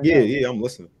to it right now. Yeah, I'm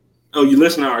listening. Oh, you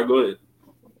listening? All right, go ahead.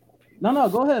 No,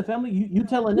 go ahead, family. You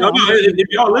telling them. No, if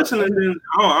y'all listening, then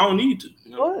I don't need to.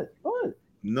 You know? Go ahead.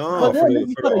 No, for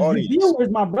the audience. Viewers,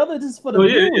 my brother. This is for the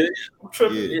viewers. Yeah. I'm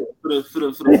tripping. Yeah, for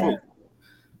the folk.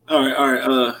 All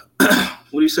right.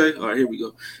 What do you say? All right, here we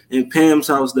go. In Pam's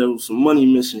house, there was some money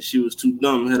missing. She was too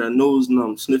dumb, had her nose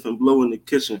numb, sniffing blow in the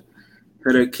kitchen.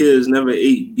 Had her kids never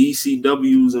ate.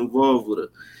 BCWs involved with her.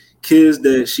 Kids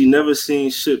that she never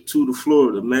seen shipped to the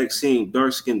Florida. Maxine,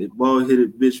 dark-skinned,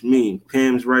 bald-headed bitch mean.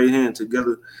 Pam's right hand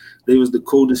together. They was the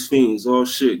coldest fiends. All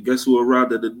shit. Guess who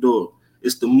arrived at the door?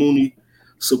 It's the Mooney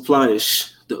supplier.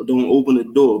 Shh. Don't open the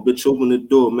door. Bitch, open the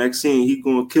door. Maxine, he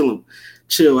gonna kill him.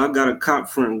 Chill. I got a cop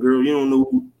friend, girl. You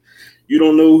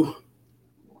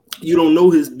don't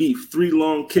know his beef. 3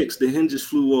 long kicks, the hinges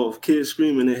flew off. Kids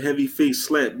screaming, a heavy face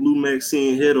slap, blew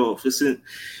Maxine head off. It's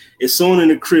on in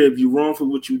the crib. You wrong for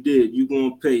what you did. You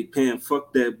gonna pay. Pam,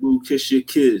 fuck that, boo. Kiss your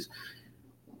kids.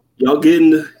 Y'all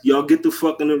get the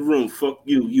fuck in the room. Fuck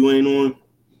you. You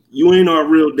ain't our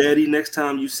real daddy. Next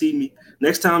time you see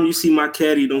my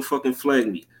caddy, don't fucking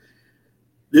flag me.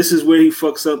 This is where he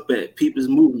fucks up at. Peep his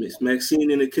movements.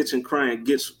 Maxine in the kitchen crying.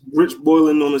 Gets rich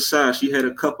boiling on the side. She had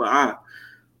a cup of eye.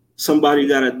 Somebody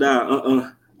gotta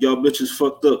die. Y'all bitches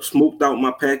fucked up. Smoked out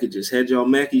my packages. Had y'all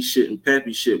Mackie shit and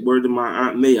Pappy shit. Word to my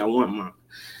Aunt May. I want mine.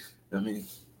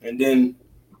 And then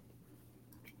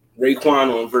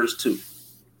Raekwon on verse 2.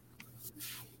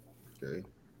 Okay.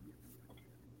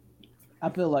 I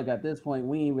feel like at this point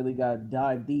we ain't really gotta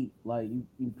dive deep. Like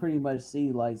you pretty much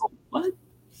see like what?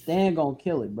 Stan gonna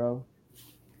kill it, bro.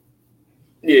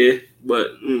 Yeah,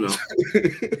 but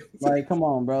like, come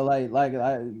on, bro. You know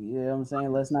what I'm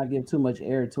saying? Let's not give too much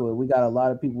air to it. We got a lot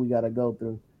of people we gotta go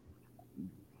through.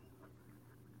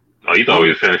 Oh, you thought we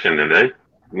was finishing today?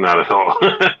 Not at all.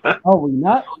 Oh, we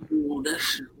not? Oh, that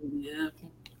shit really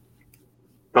happened.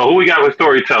 So who we got with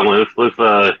storytelling? Let's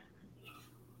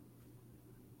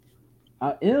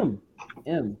M.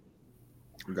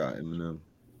 We got Eminem.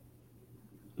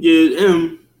 Yeah,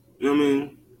 M.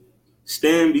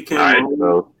 Stan became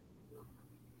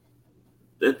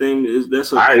that thing is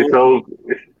that's a all right. So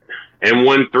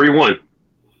M1 3-1,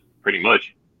 pretty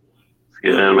much. Let's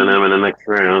get Eminem in the next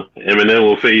round. Eminem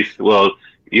will face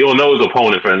you'll know his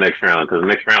opponent for the next round because the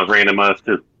next round's randomized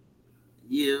too.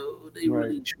 Yeah, they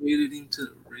really traded him to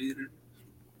the Raiders.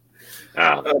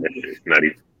 It's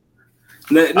nutty.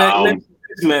 Next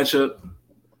matchup.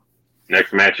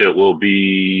 Next matchup will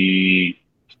be.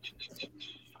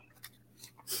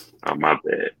 Oh, my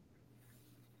bad.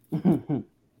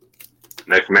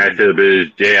 Next matchup is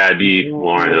JID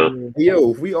Lauryn Hill. Yo,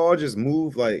 if we all just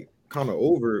move like kind of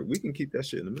over, we can keep that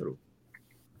shit in the middle.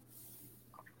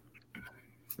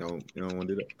 No, you don't want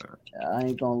to do that. I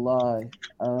ain't gonna lie.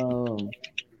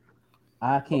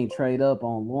 I can't trade up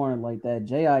on Lauren like that.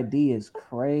 JID is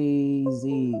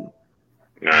crazy.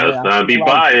 Nah, let's not be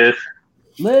biased.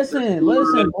 Listen.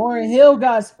 Lauryn Hill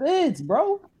got spits,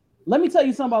 bro. Let me tell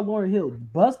you something about Lauryn Hill.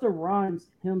 Busta Rhymes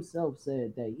himself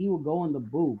said that he will go in the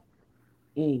booth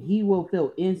and he will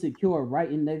feel insecure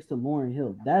writing next to Lauryn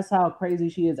Hill. That's how crazy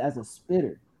she is as a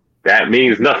spitter. That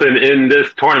means nothing in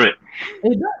this tournament.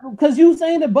 Because you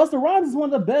saying that Busta Rhymes is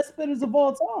one of the best spitters of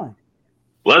all time.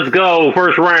 Let's go,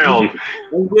 first round.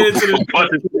 What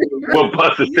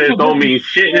Busta says don't mean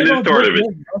shit in this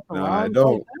tournament. Nah, it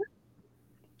don't.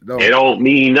 It don't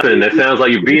mean nothing. That sounds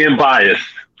like you're being biased.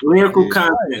 Lyrical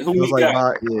content. Who we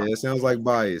got? It sounds like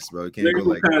bias, bro. Can't lyrical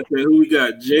go like content. Who we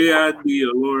got? JID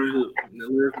or Lauryn Hill?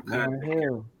 Lyrical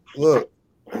content. Look,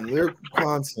 in lyrical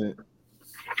content,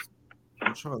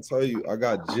 I'm trying to tell you, I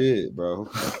got Jid, bro.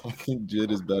 I think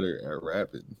Jid is better at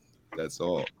rapping. That's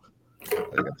all.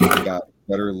 Like, I think he got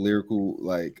better lyrical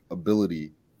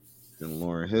ability than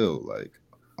Lauryn Hill. Like,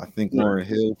 I think Lauryn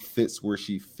Hill fits where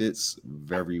she fits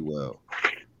very well,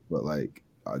 but I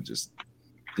just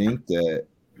think that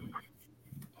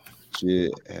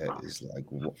Jid is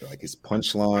like his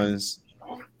punchlines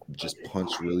just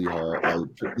punch really hard.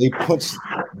 They punch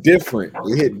different.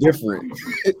 They hit different.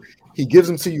 He gives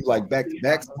them to you back to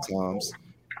back sometimes.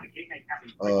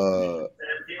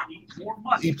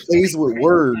 he plays with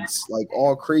words like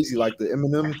all crazy, like the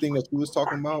Eminem thing that you was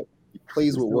talking about. He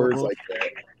plays with words like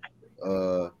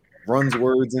that. Runs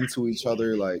words into each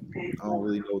other. Like I don't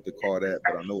really know what to call that,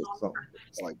 but I know it's something.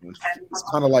 It's like it's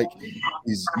kind of like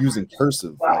he's using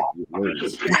cursive like with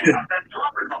words. But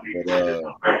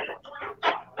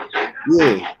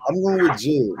yeah, I'm going with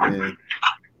Jid, man.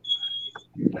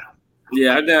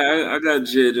 Yeah, I got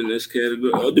Jid in this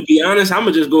category. To be honest, I'm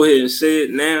gonna just go ahead and say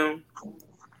it now.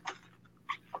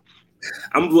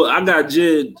 I got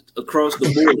Jid across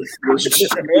the board. I'm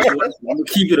gonna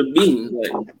keep it a bean.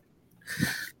 Like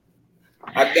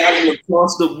I got him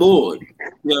across the board. You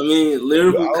know what I mean?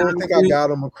 Lyrical. I don't think I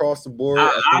got him across the board.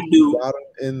 I do. Got him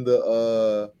in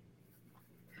the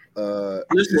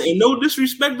listen, and no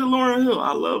disrespect to Lauryn Hill.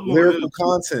 I love Lauryn lyrical Hill.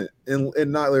 content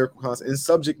and not lyrical content in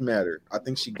subject matter. I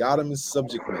think she got him in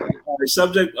subject matter.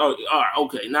 Subject. Oh, all right,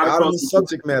 okay. Not got across him in the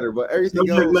subject matter, but everything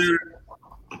subject else. matter.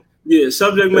 Yeah,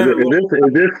 subject matter.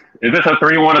 Is this a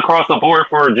 3-1 across the board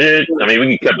for Jid? I mean,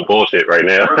 we can cut the bullshit right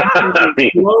now. I mean,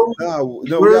 no, we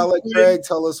gotta let Craig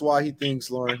tell us why he thinks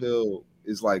Lauryn Hill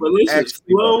is like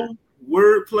actually flow,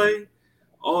 wordplay,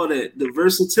 all that. The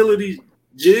versatility,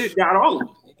 Jid got all of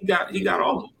it. He got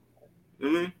all of it. You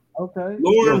know what I mean? Okay.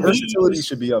 Lauren versatility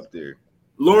should be up there.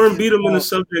 Lauren beat him in the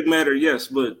subject matter, yes,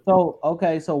 but so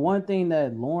one thing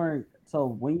that Lauren. So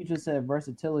when you just said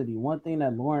versatility, one thing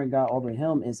that Lauren got over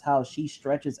him is how she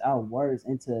stretches out words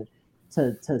into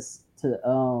to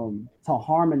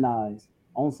harmonize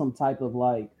on some type of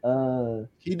like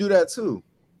he do that too.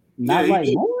 Not like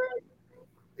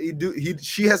Lauren.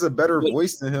 She has a better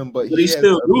voice than him, but he has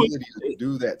still the ability to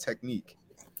do that technique.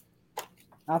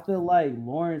 I feel like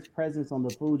Lauren's presence on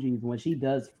the Fugees when she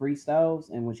does freestyles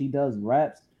and when she does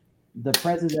raps, the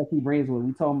presence that she brings when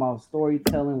we talking about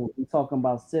storytelling, when we talking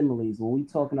about similes, when we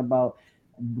talking about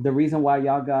the reason why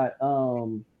y'all got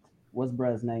what's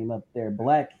bruh's name up there,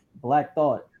 Black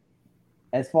Thought,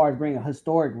 as far as bringing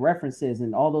historic references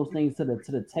and all those things to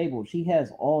the table, she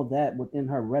has all that within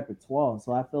her repertoire.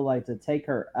 So I feel like to take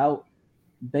her out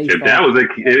based if that was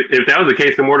the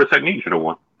case, then more the technique should have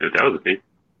won. If that was the case.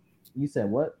 You said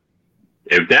what?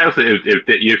 If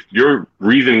your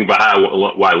reasoning behind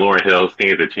why Lauryn Hill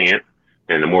stands a chance,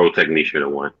 then the moral technique should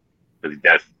have won. Because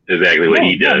that's exactly what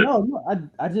he does. No.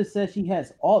 I just said she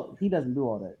has all. He doesn't do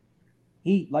all that.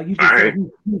 He, like you just said,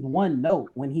 he's one note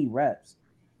when he raps.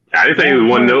 I didn't say he was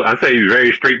one note. I say he's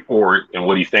very straightforward in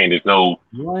what he's saying. There's no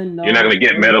one note. You're not going to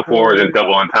get metaphors and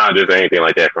double entendres or anything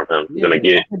like that from him. You're going to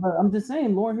get. I'm just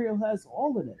saying, Lauryn Hill has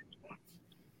all of that.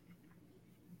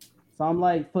 So I'm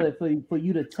like, for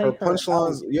you to take her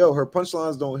punchlines, her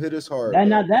punchlines don't hit as hard.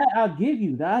 Now that I'll give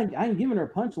you. I ain't giving her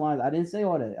punchlines. I didn't say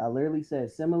all that. I literally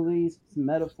said similes,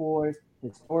 metaphors,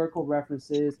 historical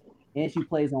references, and she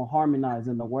plays on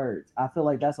harmonizing the words. I feel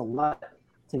like that's a lot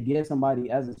to give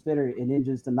somebody as a spitter, and then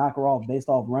just to knock her off based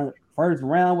off first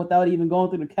round without even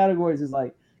going through the categories is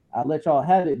like, I'll let y'all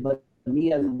have it. But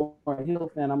me as a Lauryn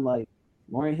Hill fan, I'm like,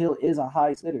 Lauryn Hill is a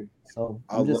high spitter. So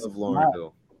I love Lauryn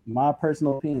Hill. My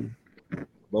personal opinion.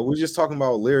 But we're just talking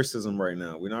about lyricism right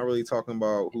now. We're not really talking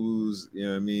about who's,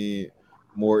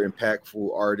 more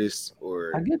impactful artists,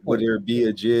 or would there be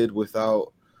a Jid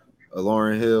without a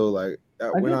Lauryn Hill? Like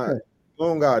that, we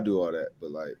don't gotta do all that.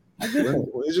 But like,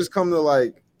 when it just come to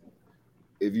like,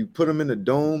 if you put them in a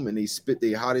dome and they spit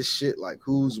their hottest shit, like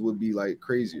whose would be like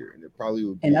crazier? And it probably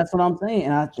would be. And that's what I'm saying.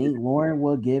 And I think Lauren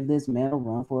will give this man a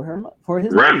run for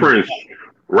his reference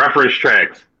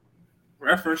tracks.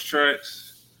 Reference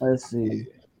tracks. Let's see.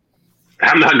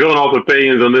 I'm not going off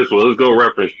opinions on this one. Let's go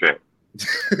reference track.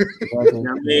 That's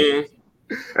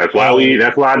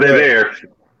why they're there.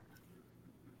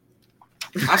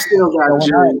 I still got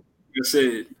Jerry. Like I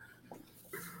said,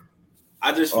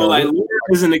 I just feel like Lauren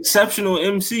is an exceptional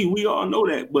MC. We all know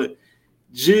that, but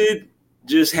Jid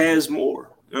just has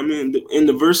more. I mean, in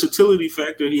the versatility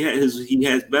factor, he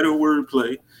has better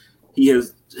wordplay.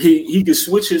 He can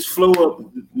switch his flow up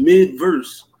mid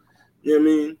verse. You know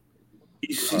what I mean?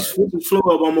 He switches flow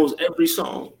up almost every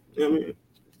song. You know what I mean?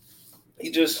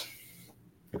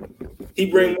 He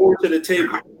bring more to the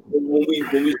table when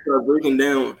we start breaking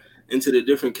down into the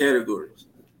different categories.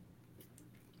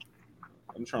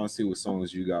 I'm trying to see what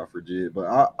songs you got for Jid, but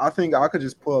I think I could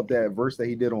just pull up that verse that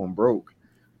he did on Broke.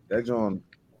 That's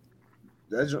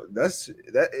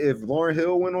if Lauryn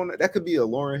Hill went on it, that could be a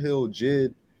Lauryn Hill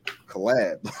Jid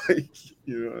collab. Like,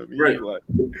 you know what I mean? Right. Like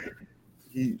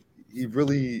he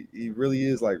really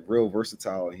is like real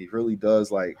versatile, and he really does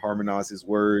like harmonize his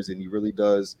words, and he really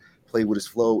does play with his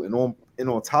flow. And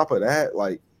on top of that,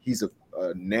 like he's a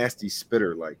nasty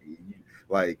spitter,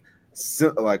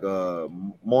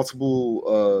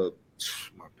 multiple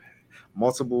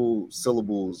multiple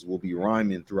syllables will be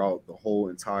rhyming throughout the whole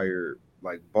entire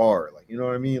like bar. Like, you know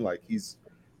what I mean? Like he's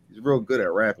real good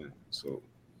at rapping. So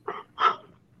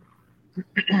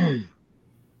I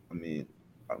mean,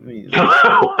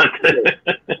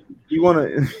 you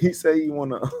wanna? He say you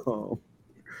wanna.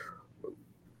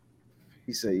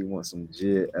 He said he wants some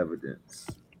JID evidence.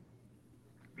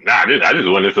 Nah, I just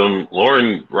wanted some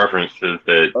Lauren references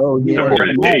that. Oh yeah,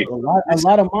 a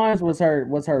lot of mine was her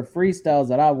freestyles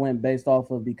that I went based off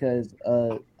of because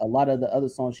a lot of the other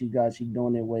songs she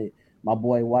doing it with my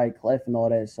boy White Clef and all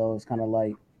that. So it's kind of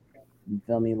like, you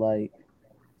feel me? Like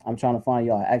I'm trying to find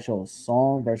y'all actual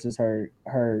song versus her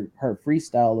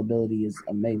freestyle ability is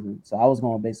amazing. So I was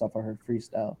going based off of her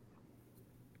freestyle.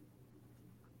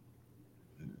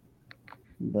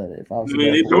 But if I was,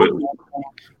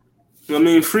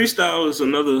 freestyle is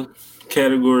another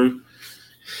category.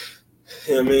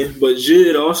 Yeah, I mean, but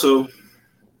JID also,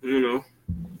 you know,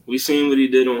 we seen what he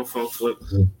did on Funk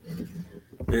Flex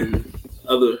and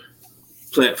other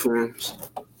platforms.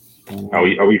 Are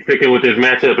we sticking with this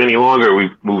matchup any longer? Or are we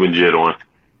moving JID on?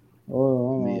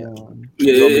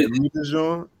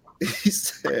 Yeah. He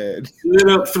said lit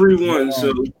up 3-1.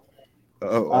 So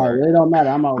all right, it don't matter.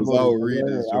 I'm out. I'll read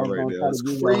this joint right now. It's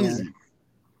crazy.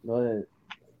 Go ahead.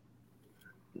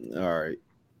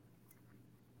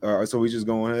 All right. So we just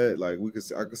going ahead. Like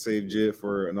I could save JID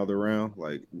for another round.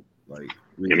 Like.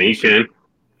 He can.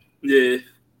 Yeah.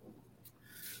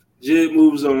 JID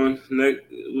moves on. Next,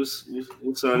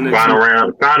 what's our next final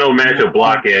round? Final matchup,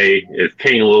 Block A is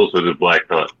King Los versus Black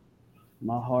Thought.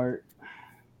 My heart.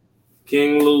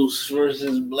 King Los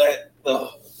versus Black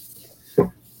Thought.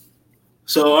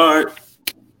 So, all right,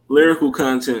 lyrical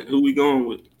content. Who we going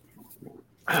with?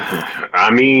 I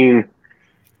mean,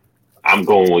 I'm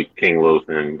going with King Los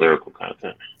and lyrical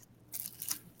content.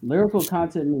 Lyrical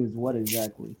content means what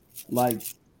exactly? Like,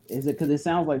 is it because it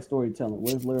sounds like storytelling?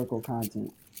 What is lyrical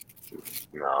content?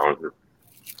 No,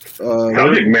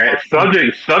 subject matter.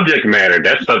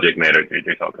 That's subject matter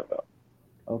you're talking about.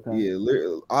 Okay. Yeah,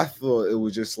 I thought it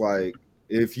was just like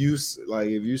if you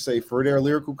say for their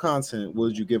lyrical content, what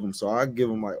would you give them? So I give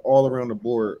them like all around the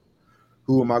board.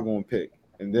 Who am I going to pick?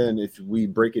 And then if we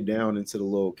break it down into the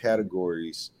little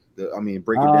categories, break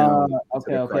it down into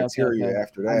the criteria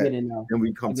after that. Then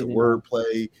we come to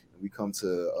wordplay, we come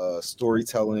to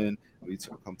storytelling, we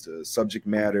come to subject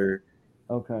matter.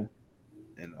 Okay.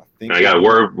 And I think we got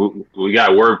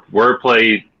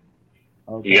wordplay.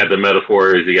 Okay. You got the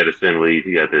metaphors, you got the similes,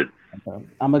 you got the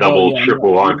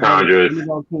triple entendres. I'm gonna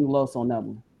go King Los on that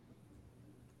one.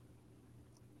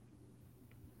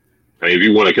 I mean, if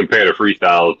you want to compare the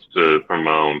freestyles from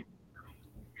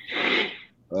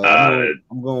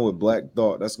I'm going with Black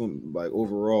Thought. That's going like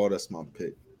overall. That's my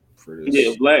pick for this.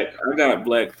 Yeah, I got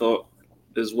Black Thought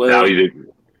as well. Now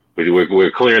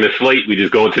we're clearing the slate. We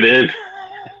just going to the end.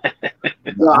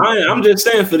 No, I'm just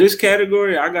saying for this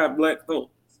category, I got Black Thought.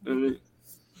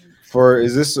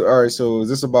 Is this all right? So is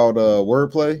this about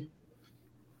wordplay?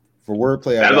 For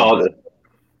wordplay, that's all.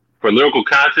 For lyrical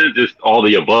content, just all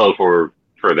the above. For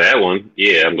that one,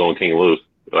 yeah, I'm going King Los.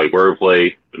 Like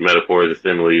wordplay, the metaphors, the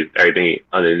similes, everything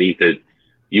underneath that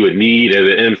you would need as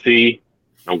an MC.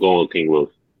 I'm going with King Los.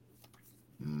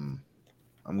 I'm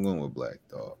going with Black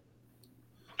Thought.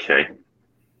 Okay.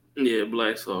 Yeah,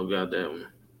 Black Thought got that one.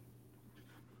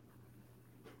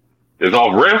 It's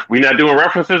off riff. We not doing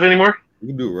references anymore. We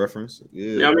can do a reference.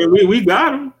 Yeah. I mean, we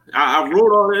got them. I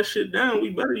wrote all that shit down. We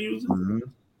better use it. Mm-hmm.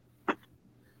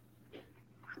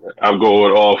 I'm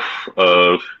going off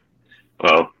of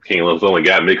King Los only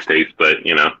got mixtapes, but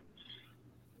you know.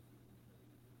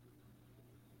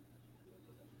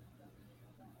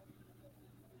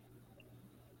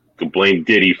 Can blame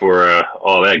Diddy for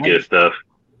all that good stuff.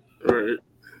 Right.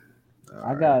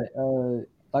 I got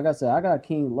like I said, I got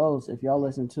King Los. If y'all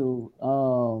listen to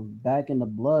Back in the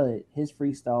Blood, his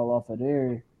freestyle off of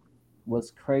there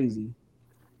was crazy.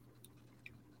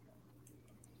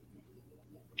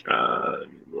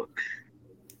 Look.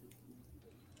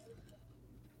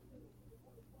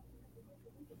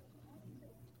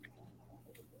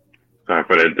 Sorry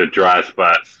for the dry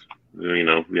spots. You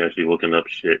know, we actually looking up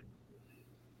shit.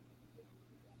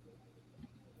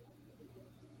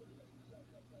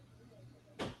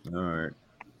 All right.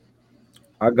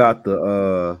 I got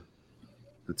the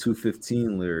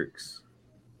 215 lyrics.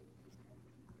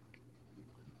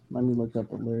 Let me look up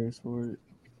the lyrics for it.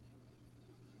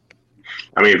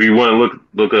 I mean, if you want to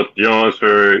look up Jones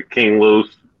for King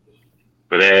Los,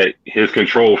 for that, his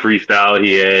Control freestyle,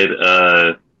 he had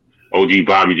OG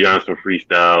Bobby Johnson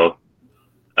freestyle,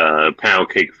 Pound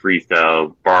Cake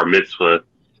freestyle, Bar Mitzvah.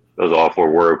 Those are all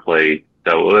for wordplay.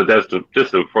 So that's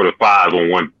for the 5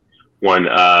 on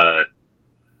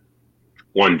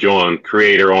one joint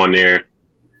creator on there.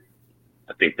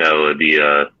 I think that would be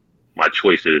my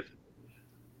choices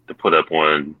to put up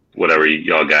on whatever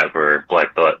y'all got for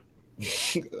Black Thought.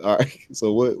 All right.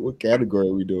 So what category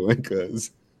are we doing?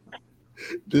 Because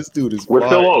this dude is We're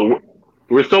still on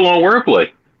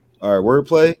wordplay. All right,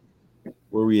 wordplay.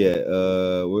 Where we at?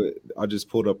 I just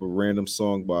pulled up a random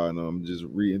song by and I'm just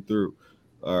reading through.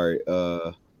 All right.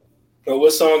 Oh,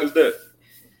 what song is that?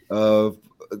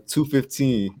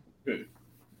 215. Yeah.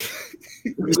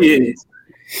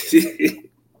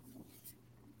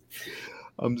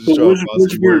 I'm just trying to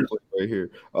find some wordplay right here.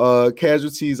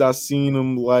 Casualties, I seen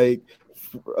them like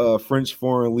French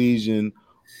Foreign Legion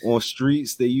on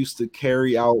streets. They used to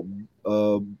carry out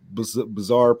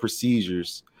bizarre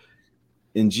procedures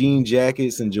in jean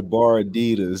jackets and Jabbar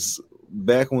Adidas.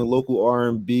 Back when local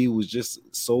R&B was just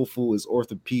soulful as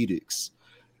orthopedics.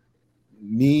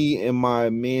 Me and my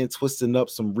man twisting up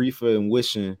some reefer and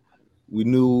wishing. We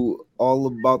knew all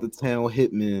about the town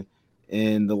hitmen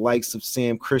and the likes of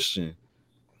Sam Christian.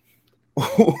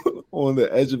 On the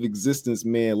edge of existence,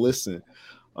 man, listen.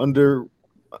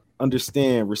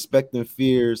 Understand, respect and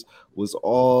fears was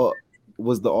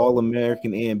the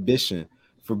all-American ambition.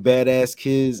 For badass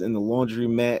kids in the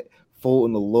laundromat,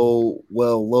 folding the low,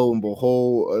 well, lo and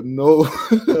behold,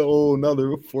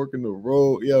 another fork in the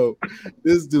road. Yo,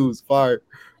 this dude's fire.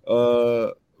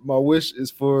 My wish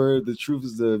is for the truth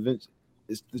is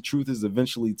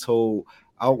eventually told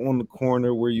out on the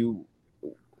corner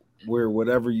where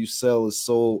whatever you sell is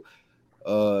sold.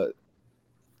 I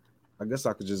guess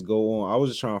I could just go on. I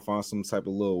was just trying to find some type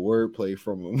of little wordplay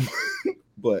from him,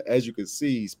 but as you can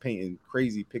see, he's painting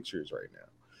crazy pictures right now.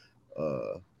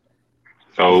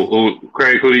 So,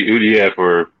 Craig, who do you have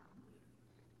for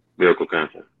lyrical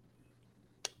content?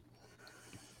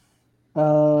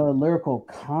 Lyrical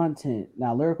content.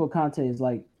 Now, lyrical content is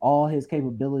like all his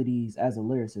capabilities as a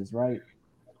lyricist, right?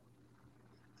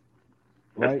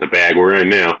 That's the bag we're in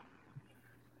now.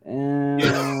 And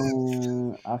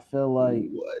I feel like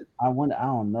I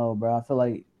don't know, bro. I feel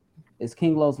like it's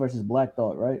King Los versus Black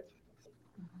Thought, right?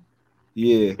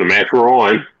 Yeah. The match we're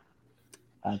on.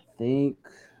 I think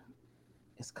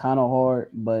it's kind of hard,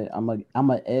 but I'm a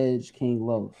edge King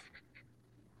Los.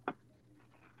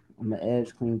 I'm an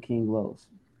edge King Los.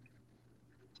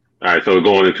 All right, so we're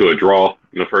going into a draw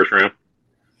in the first round.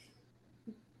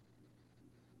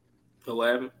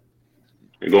 11.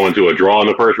 We're going to a draw in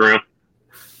the first round.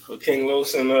 For King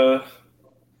Los and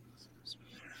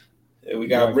we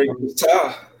got to break this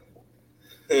tie.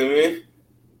 You know what I mean?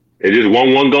 It just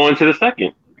 1-1 going to the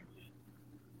second.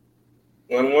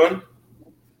 1-1?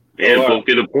 Yeah, both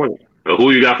get a point. So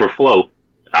who you got for Flow?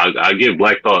 I give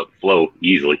Black Thought Flow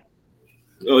easily.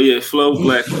 Oh yeah, Flow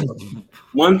Black.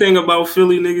 One thing about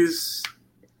Philly niggas,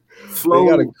 Flow. They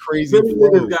got a crazy Philly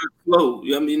flow. niggas got flow.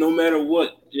 I mean, no matter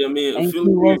what. You know what I mean?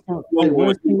 Philly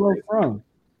where's King Los from?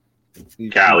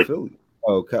 Cali.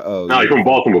 Oh, no, he's from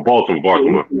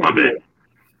Baltimore. My bad.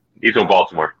 He's from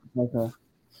Baltimore. Okay.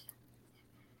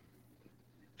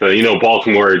 So,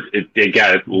 Baltimore, it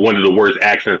got one of the worst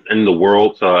accents in the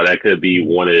world. So that could be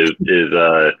one of his,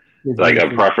 like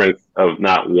a preference of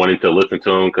not wanting to listen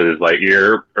to him because it's like,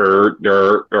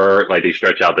 like they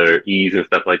stretch out their E's and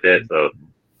stuff like that. So,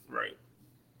 right.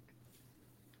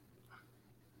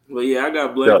 Well, yeah, I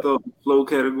got Black Thought Flow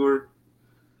category.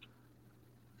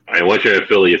 I mean, once you're in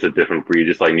Philly, it's a different breed.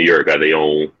 Just like New York got their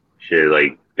own shit,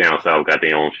 like down south got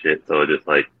their own shit. So it's just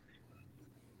like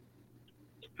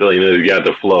Philly, you got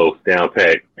the flow down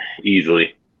pat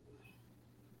easily.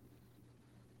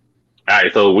 All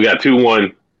right, so we got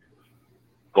 2-1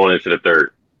 going into the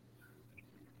third.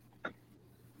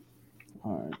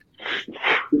 All right.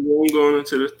 2-1 going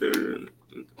into the third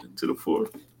and to the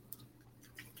fourth.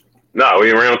 No, we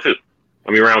in round 2.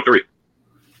 I mean, round 3.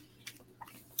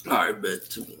 All right, bet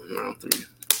 2-1 round 3.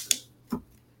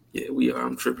 Yeah, we are.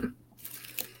 I'm tripping.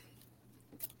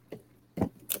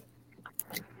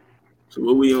 So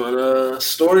what we on?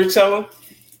 Storyteller.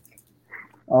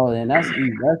 Oh, and that's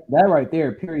easy. That right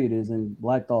there. Period is in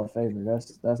Black Thought favor.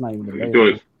 That's not even debatable.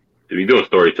 If you're doing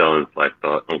storytelling, Black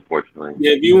Thought, unfortunately.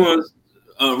 Yeah, if you want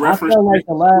reference, I feel like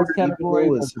the last category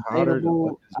was hotter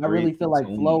debatable. I really feel like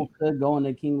Flow could go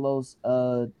into King Lo's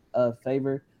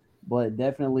favor, but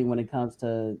definitely when it comes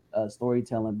to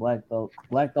storytelling, Black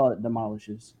Thought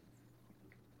demolishes.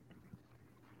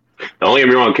 Don't get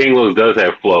me wrong, King Los does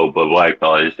have flow, but Black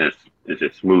Thought is just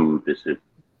smooth. It's just, you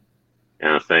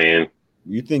know what I'm saying?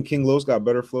 You think King Los got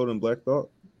better flow than Black Thought?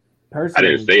 Personally,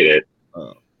 I didn't say that.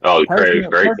 Craig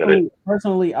said it.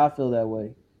 Personally, I feel that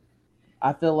way.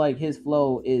 I feel like his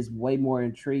flow is way more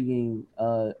intriguing,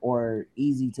 or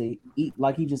easy to eat.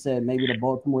 Like he just said, maybe the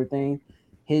Baltimore thing.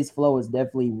 His flow is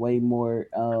definitely way more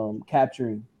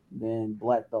capturing than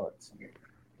Black Thought's,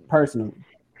 personally.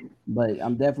 But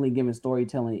I'm definitely giving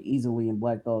storytelling easily in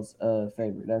Black Thought's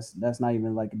favor. That's not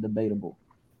even like debatable.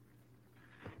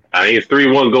 I think it's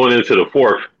 3-1 going into the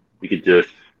fourth. We could just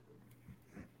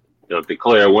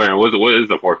declare a winner. What is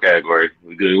the fourth category?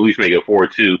 We could at least make it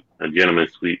 4-2, a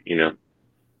gentleman's sweep. I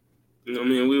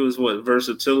mean, we was what,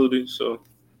 versatility, so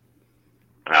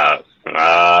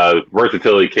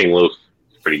versatility King Los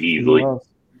pretty easily.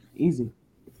 Easy.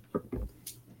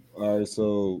 All right,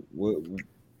 so what?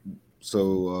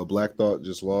 So Black Thought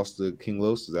just lost to King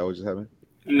Los. Is that what just happened?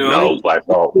 No, Black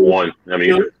Thought won. I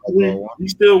mean, he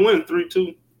still win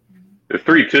 3-2. It's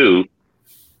 3-2.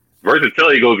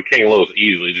 Versatility goes to King Los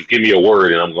easily. Just give me a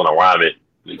word and I'm gonna rhyme it.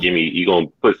 You're gonna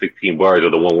put 16 bars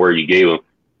of the one word you gave him.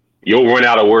 You'll run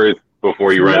out of words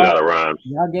before you run out of rhymes.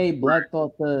 Y'all gave Black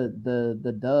Thought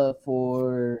the dub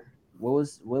for what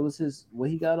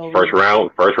he got over? First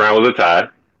round was a tie.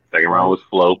 Second round was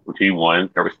flow, which he won.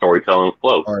 There was storytelling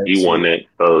flow. Right, he won that.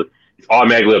 So it's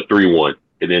automatically up 3-1.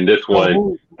 And then this one,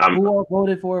 who all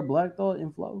voted for Black Thought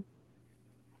and Flow?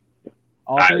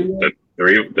 All three?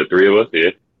 The three of us,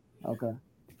 yeah. Okay.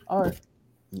 All right.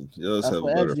 Just have a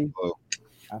better flow.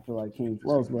 I feel like King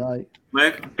Flow's right.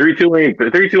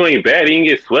 3-2 ain't bad. He didn't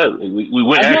get swept. We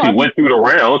went through the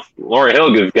rounds. Lauren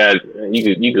Helga's got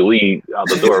you could lead out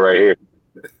the door right here.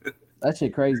 That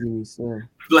shit crazy to me still.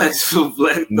 Black.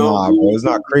 Nah, bro, it's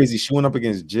not crazy. She went up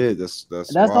against Jid. That's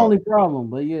the only problem.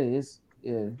 But yeah,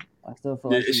 I still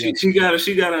feel like she got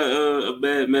a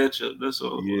bad matchup. That's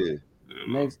all. Yeah.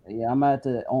 Next, I'm at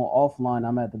to offline.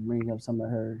 I'm at to bring up some of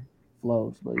her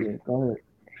flows. But yeah, go ahead.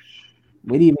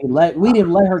 We didn't let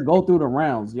her go through the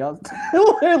rounds, y'all.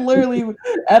 Literally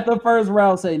at the first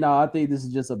round, say no. I think this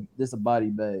is just a body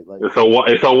bag. Like it's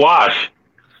a wash.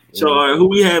 So all right, who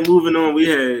we had moving on? We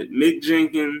had Mick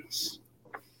Jenkins,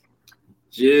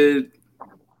 Jid,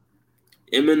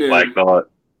 Eminem, Black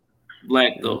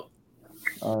Thought.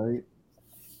 All right.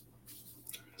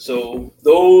 So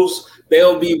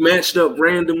they'll be matched up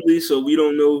randomly, so we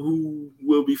don't know who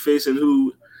will be facing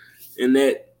who in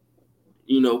that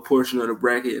portion of the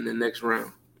bracket in the next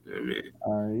round. You know what I mean?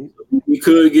 All right. We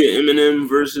could get Eminem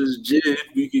versus Jid.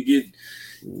 We could get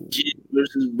Jid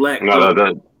versus Black Thought.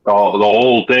 No, the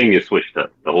whole thing is switched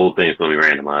up. The whole thing is going to be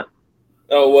randomized.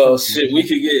 Oh well, shit. We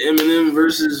could get Eminem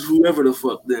versus whoever the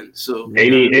fuck then. So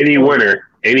any winner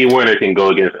can go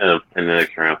against M in the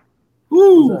next round.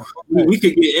 Woo! We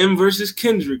could get M versus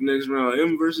Kendrick next round.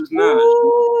 M versus Nas.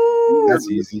 That's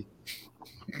easy.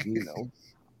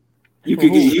 You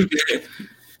could get.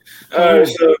 All right,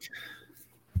 so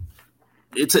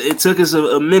it took us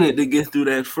a minute to get through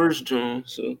that first joint.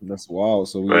 So that's wild.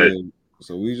 So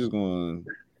we just going.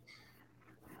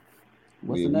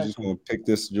 We're just gonna pick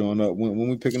this joint up when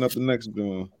we picking up the next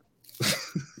joint.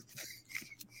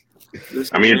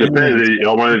 I mean, it depends.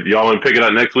 Y'all want to pick it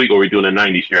up next week, or are we doing a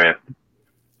 '90s draft?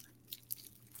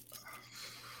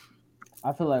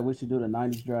 I feel like we should do the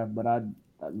 '90s draft, but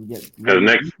this is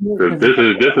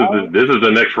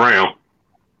the next round.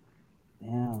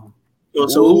 Damn.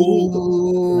 This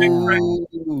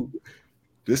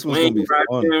one's gonna be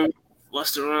fun.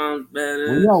 What's the round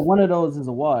better? Well, one of those is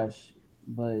a wash,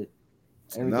 but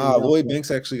Lloyd Banks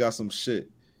actually got some shit.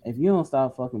 If you don't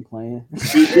stop fucking playing,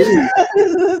 if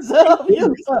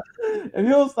you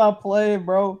don't stop playing,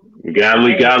 bro, you gotta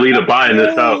lead a buying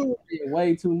this out.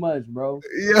 Way too much, bro.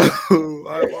 Yo,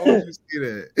 why would you see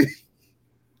that?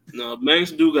 No,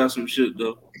 Banks do got some shit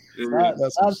though.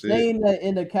 Stop saying that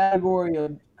in the category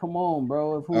of come on,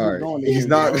 bro. If all right, he's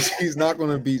not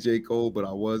gonna beat J. Cole, but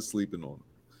I was sleeping on him.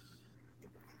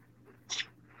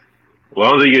 Well,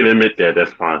 I don't think you can admit that.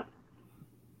 That's fine.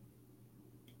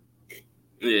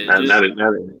 Yeah. Not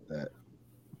that.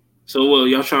 So,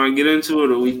 y'all trying to get into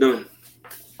it, or we done?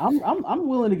 I'm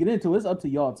willing to get into it. It's up to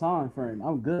y'all time frame.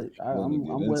 I'm good. I'm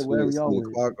wherever y'all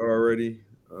want. Clock already.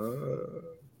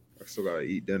 I still gotta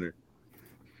eat dinner.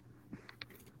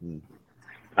 All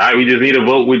right, we just need a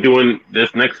vote. We're doing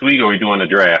this next week, or we doing a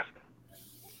draft?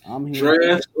 I'm here.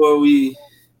 Draft, or we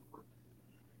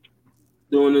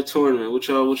doing the tournament? What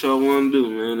y'all want to do,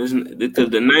 man? Because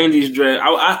the '90s draft,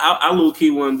 I low key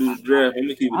want to do the draft.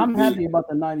 I'm happy about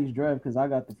the '90s draft because I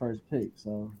got the first pick,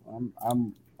 so I'm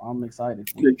excited.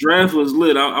 The draft was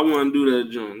lit. I want to do that,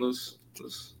 John. Let's.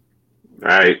 All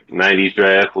right, '90s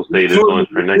draft. We'll say this one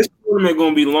for next. This tournament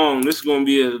gonna be long. This is gonna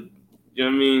be you know what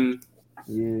I mean?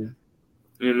 Yeah.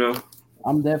 You know.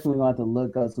 I'm definitely going to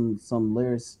look up some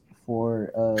lyrics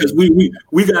for because we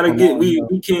gotta get we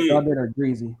can't. Y'all did are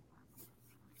greasy.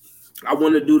 I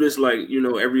want to do this like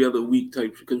every other week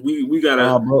type because we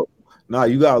gotta. Bro. Nah,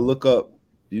 you gotta look up.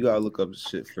 You gotta look up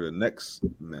shit for the next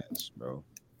match, bro.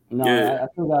 No, I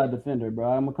still got a defender, bro.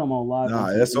 I'm gonna come on live.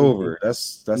 Nah, that's over.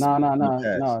 That's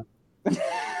no.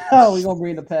 Oh, we gonna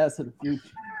bring the past to the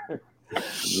future.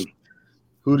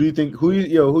 Who do you think? Who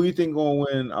you think gonna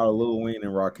win out of Lil Wayne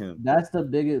and Rakim? That's the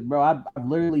biggest, bro. I've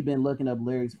literally been looking up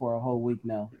lyrics for a whole week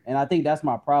now, and I think that's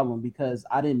my problem because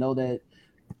I didn't know that.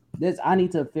 I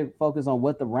need to focus on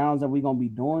what the rounds that we gonna be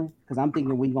doing because I'm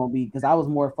thinking because I was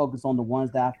more focused on the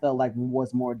ones that I felt like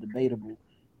was more debatable.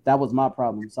 That was my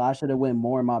problem. So I should have went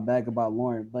more in my bag about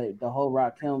Lauren. But the whole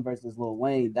Rakim versus Lil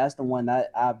Wayne, that's the one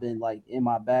that I've been like in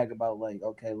my bag about. Like,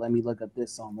 okay, let me look up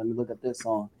this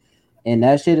song. And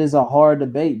that shit is a hard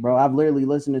debate, bro. I've literally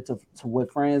listened to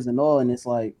with friends and all, and it's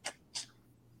like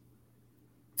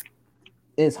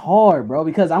it's hard, bro.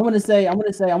 Because I want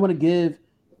to give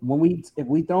if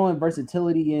we throw in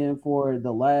versatility in for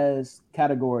the last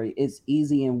category, it's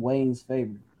easy in Wayne's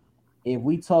favor. If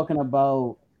we talking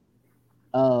about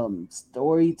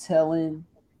storytelling,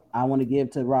 I want to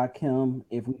give to Rakim.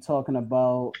 If we talking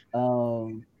about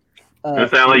that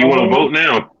sounds like you want to vote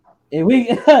now. If we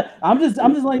I'm just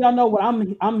letting y'all know what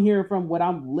I'm hearing from what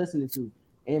I'm listening to.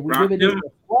 If we give it this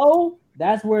flow,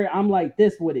 that's where I'm like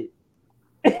this with it.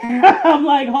 I'm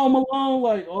like Home Alone,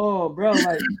 like, oh bro,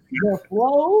 like the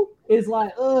flow is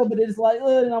like but it's like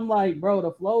and I'm like, bro,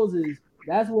 the flows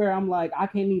that's where I'm like I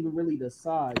can't even really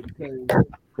decide because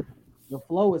the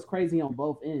flow is crazy on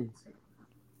both ends.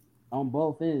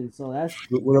 So that's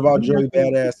what about Joey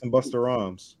Badass and Busta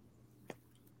Rhymes?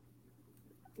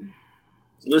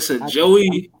 Listen,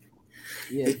 Joey.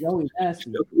 Yeah, Joey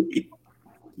nasty.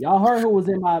 Y'all heard who was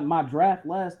in my draft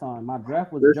last time. My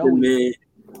draft was Joey. Man,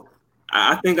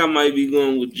 I think I might be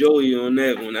going with Joey on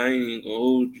that one. I ain't gonna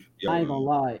hold you. I ain't gonna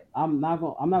lie. I'm not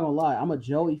gonna lie. I'm a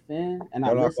Joey fan, and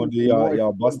y'all not gonna do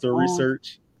y'all Busta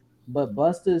research. But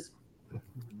Busta's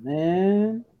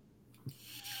man.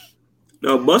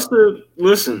 No, Busta.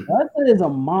 Listen, Busta is a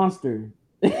monster.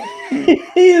 He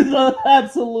is an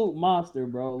absolute monster,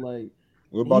 bro. Like,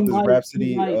 what about this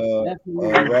Rhapsody?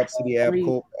 Rhapsody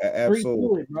Absol,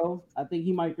 bro. I think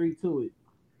he might 3-2 it.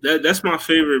 That's my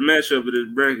favorite matchup of this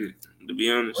bracket, to be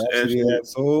honest. Rhapsody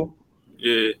Absol?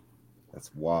 Yeah,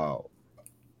 that's wild.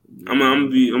 I'm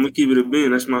gonna keep it a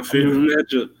bean. That's my favorite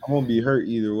matchup. I'm gonna be hurt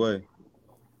either way.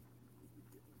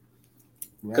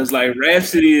 Cause like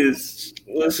Rhapsody is,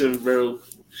 listen, bro.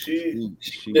 She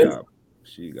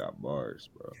got bars,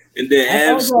 bro. And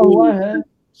then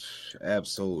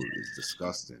Absol is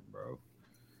disgusting, bro.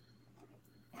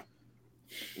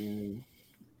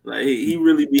 Like he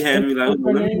really be having me like,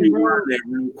 let me rewind that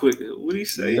real quick. What do you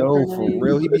say? Yo, for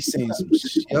real, he be saying some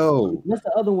shit. Yo, what's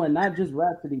the other one? Not just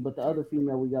Rhapsody, but the other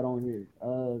female we got on here.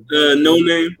 No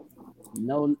Name.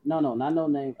 No, not No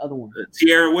Name. Other one.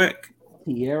 Tierra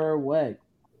Whack.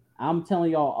 I'm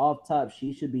telling y'all off top,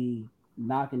 she should be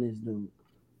knocking this dude.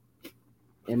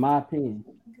 In my opinion.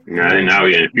 Now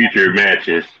we in future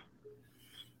matches.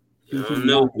 I don't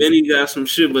know. Benny got some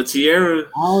shit, but Tierra.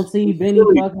 I don't see Benny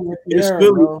fucking with Tierra,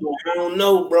 bro. I don't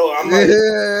know, bro. I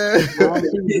don't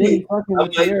see Benny fucking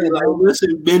with Tierra, bro.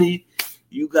 Listen, Benny,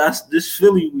 you got this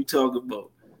Philly we talk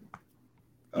about.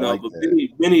 No, like but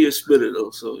Benny is spitter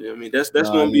though, so I mean that's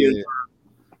gonna be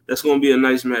that's gonna be a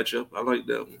nice matchup. I like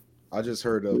that one. I just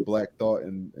heard of Black Thought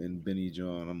and Benny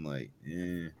John. I'm like,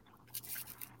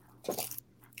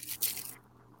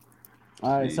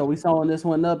 All right, so we sewing this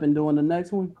one up and doing the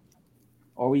next one,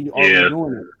 or we doing it?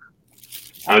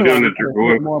 I'm doing it.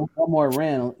 One more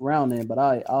round in, but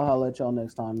I'll holler at y'all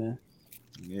next time, man.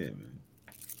 Yeah, man.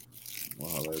 I'll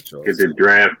holler at y'all. Get the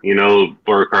draft,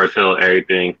 Blur Cartel,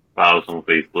 everything. Follow us on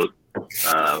Facebook.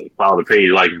 Follow the page,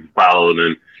 like and follow,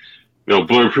 and then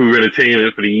Blur Proof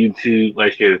Entertainment for the YouTube.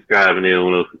 Like, share, subscribe, and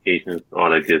enable notifications, all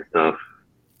that good stuff.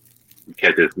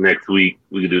 Catch us next week.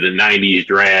 We can do the '90s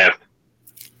draft.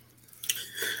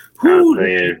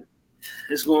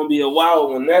 It's gonna be a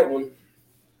wild one. That one.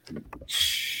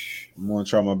 I'm gonna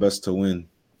try my best to win.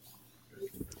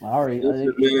 All right,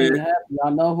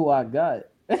 y'all know who I got.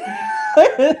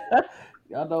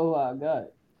 Y'all know who I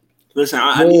got. Listen,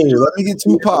 let me get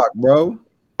Tupac, bro.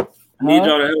 I need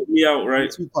y'all to help me out, right?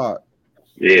 Tupac.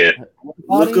 Yeah.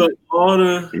 Look up all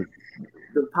the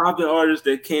popular artists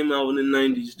that came out in the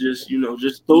 '90s.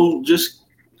 Just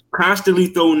constantly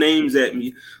throw names at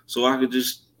me so I could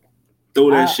just throw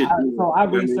that shit. So I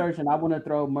researched and I want to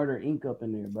throw Murder Inc. up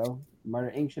in there, bro.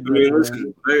 Murder Inc. should I be mean, up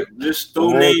listen, just throw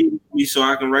Well, names to me so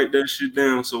I can write that shit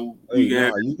down. So we Hey, can.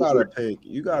 nah, you gotta pick.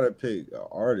 You gotta pick an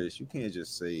artist. You can't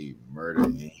just say Murder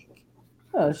Inc.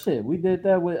 Oh shit, we did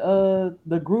that with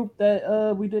the group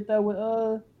that we did that with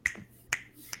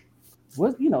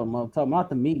what's I'm talking about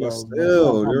the But Migos, but we gonna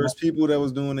still, talk there's about people that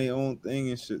was doing their own thing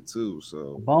and shit too.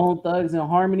 So Bone Thugs and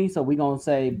Harmony. So we gonna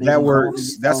say that Biggie,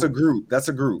 works. Bone, That's a group. That's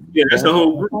a group. Yeah, that's the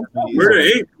whole group. Murder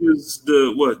Yeah. Inc. was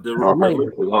the what? The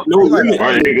label. no Like limit.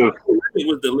 Martin Niggas, It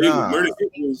was the label. Nah, Murder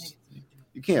Inc. was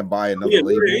you can't buy another yeah.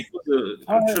 Murder label. Inc. was the.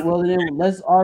 All I'm right, tripping. well then let's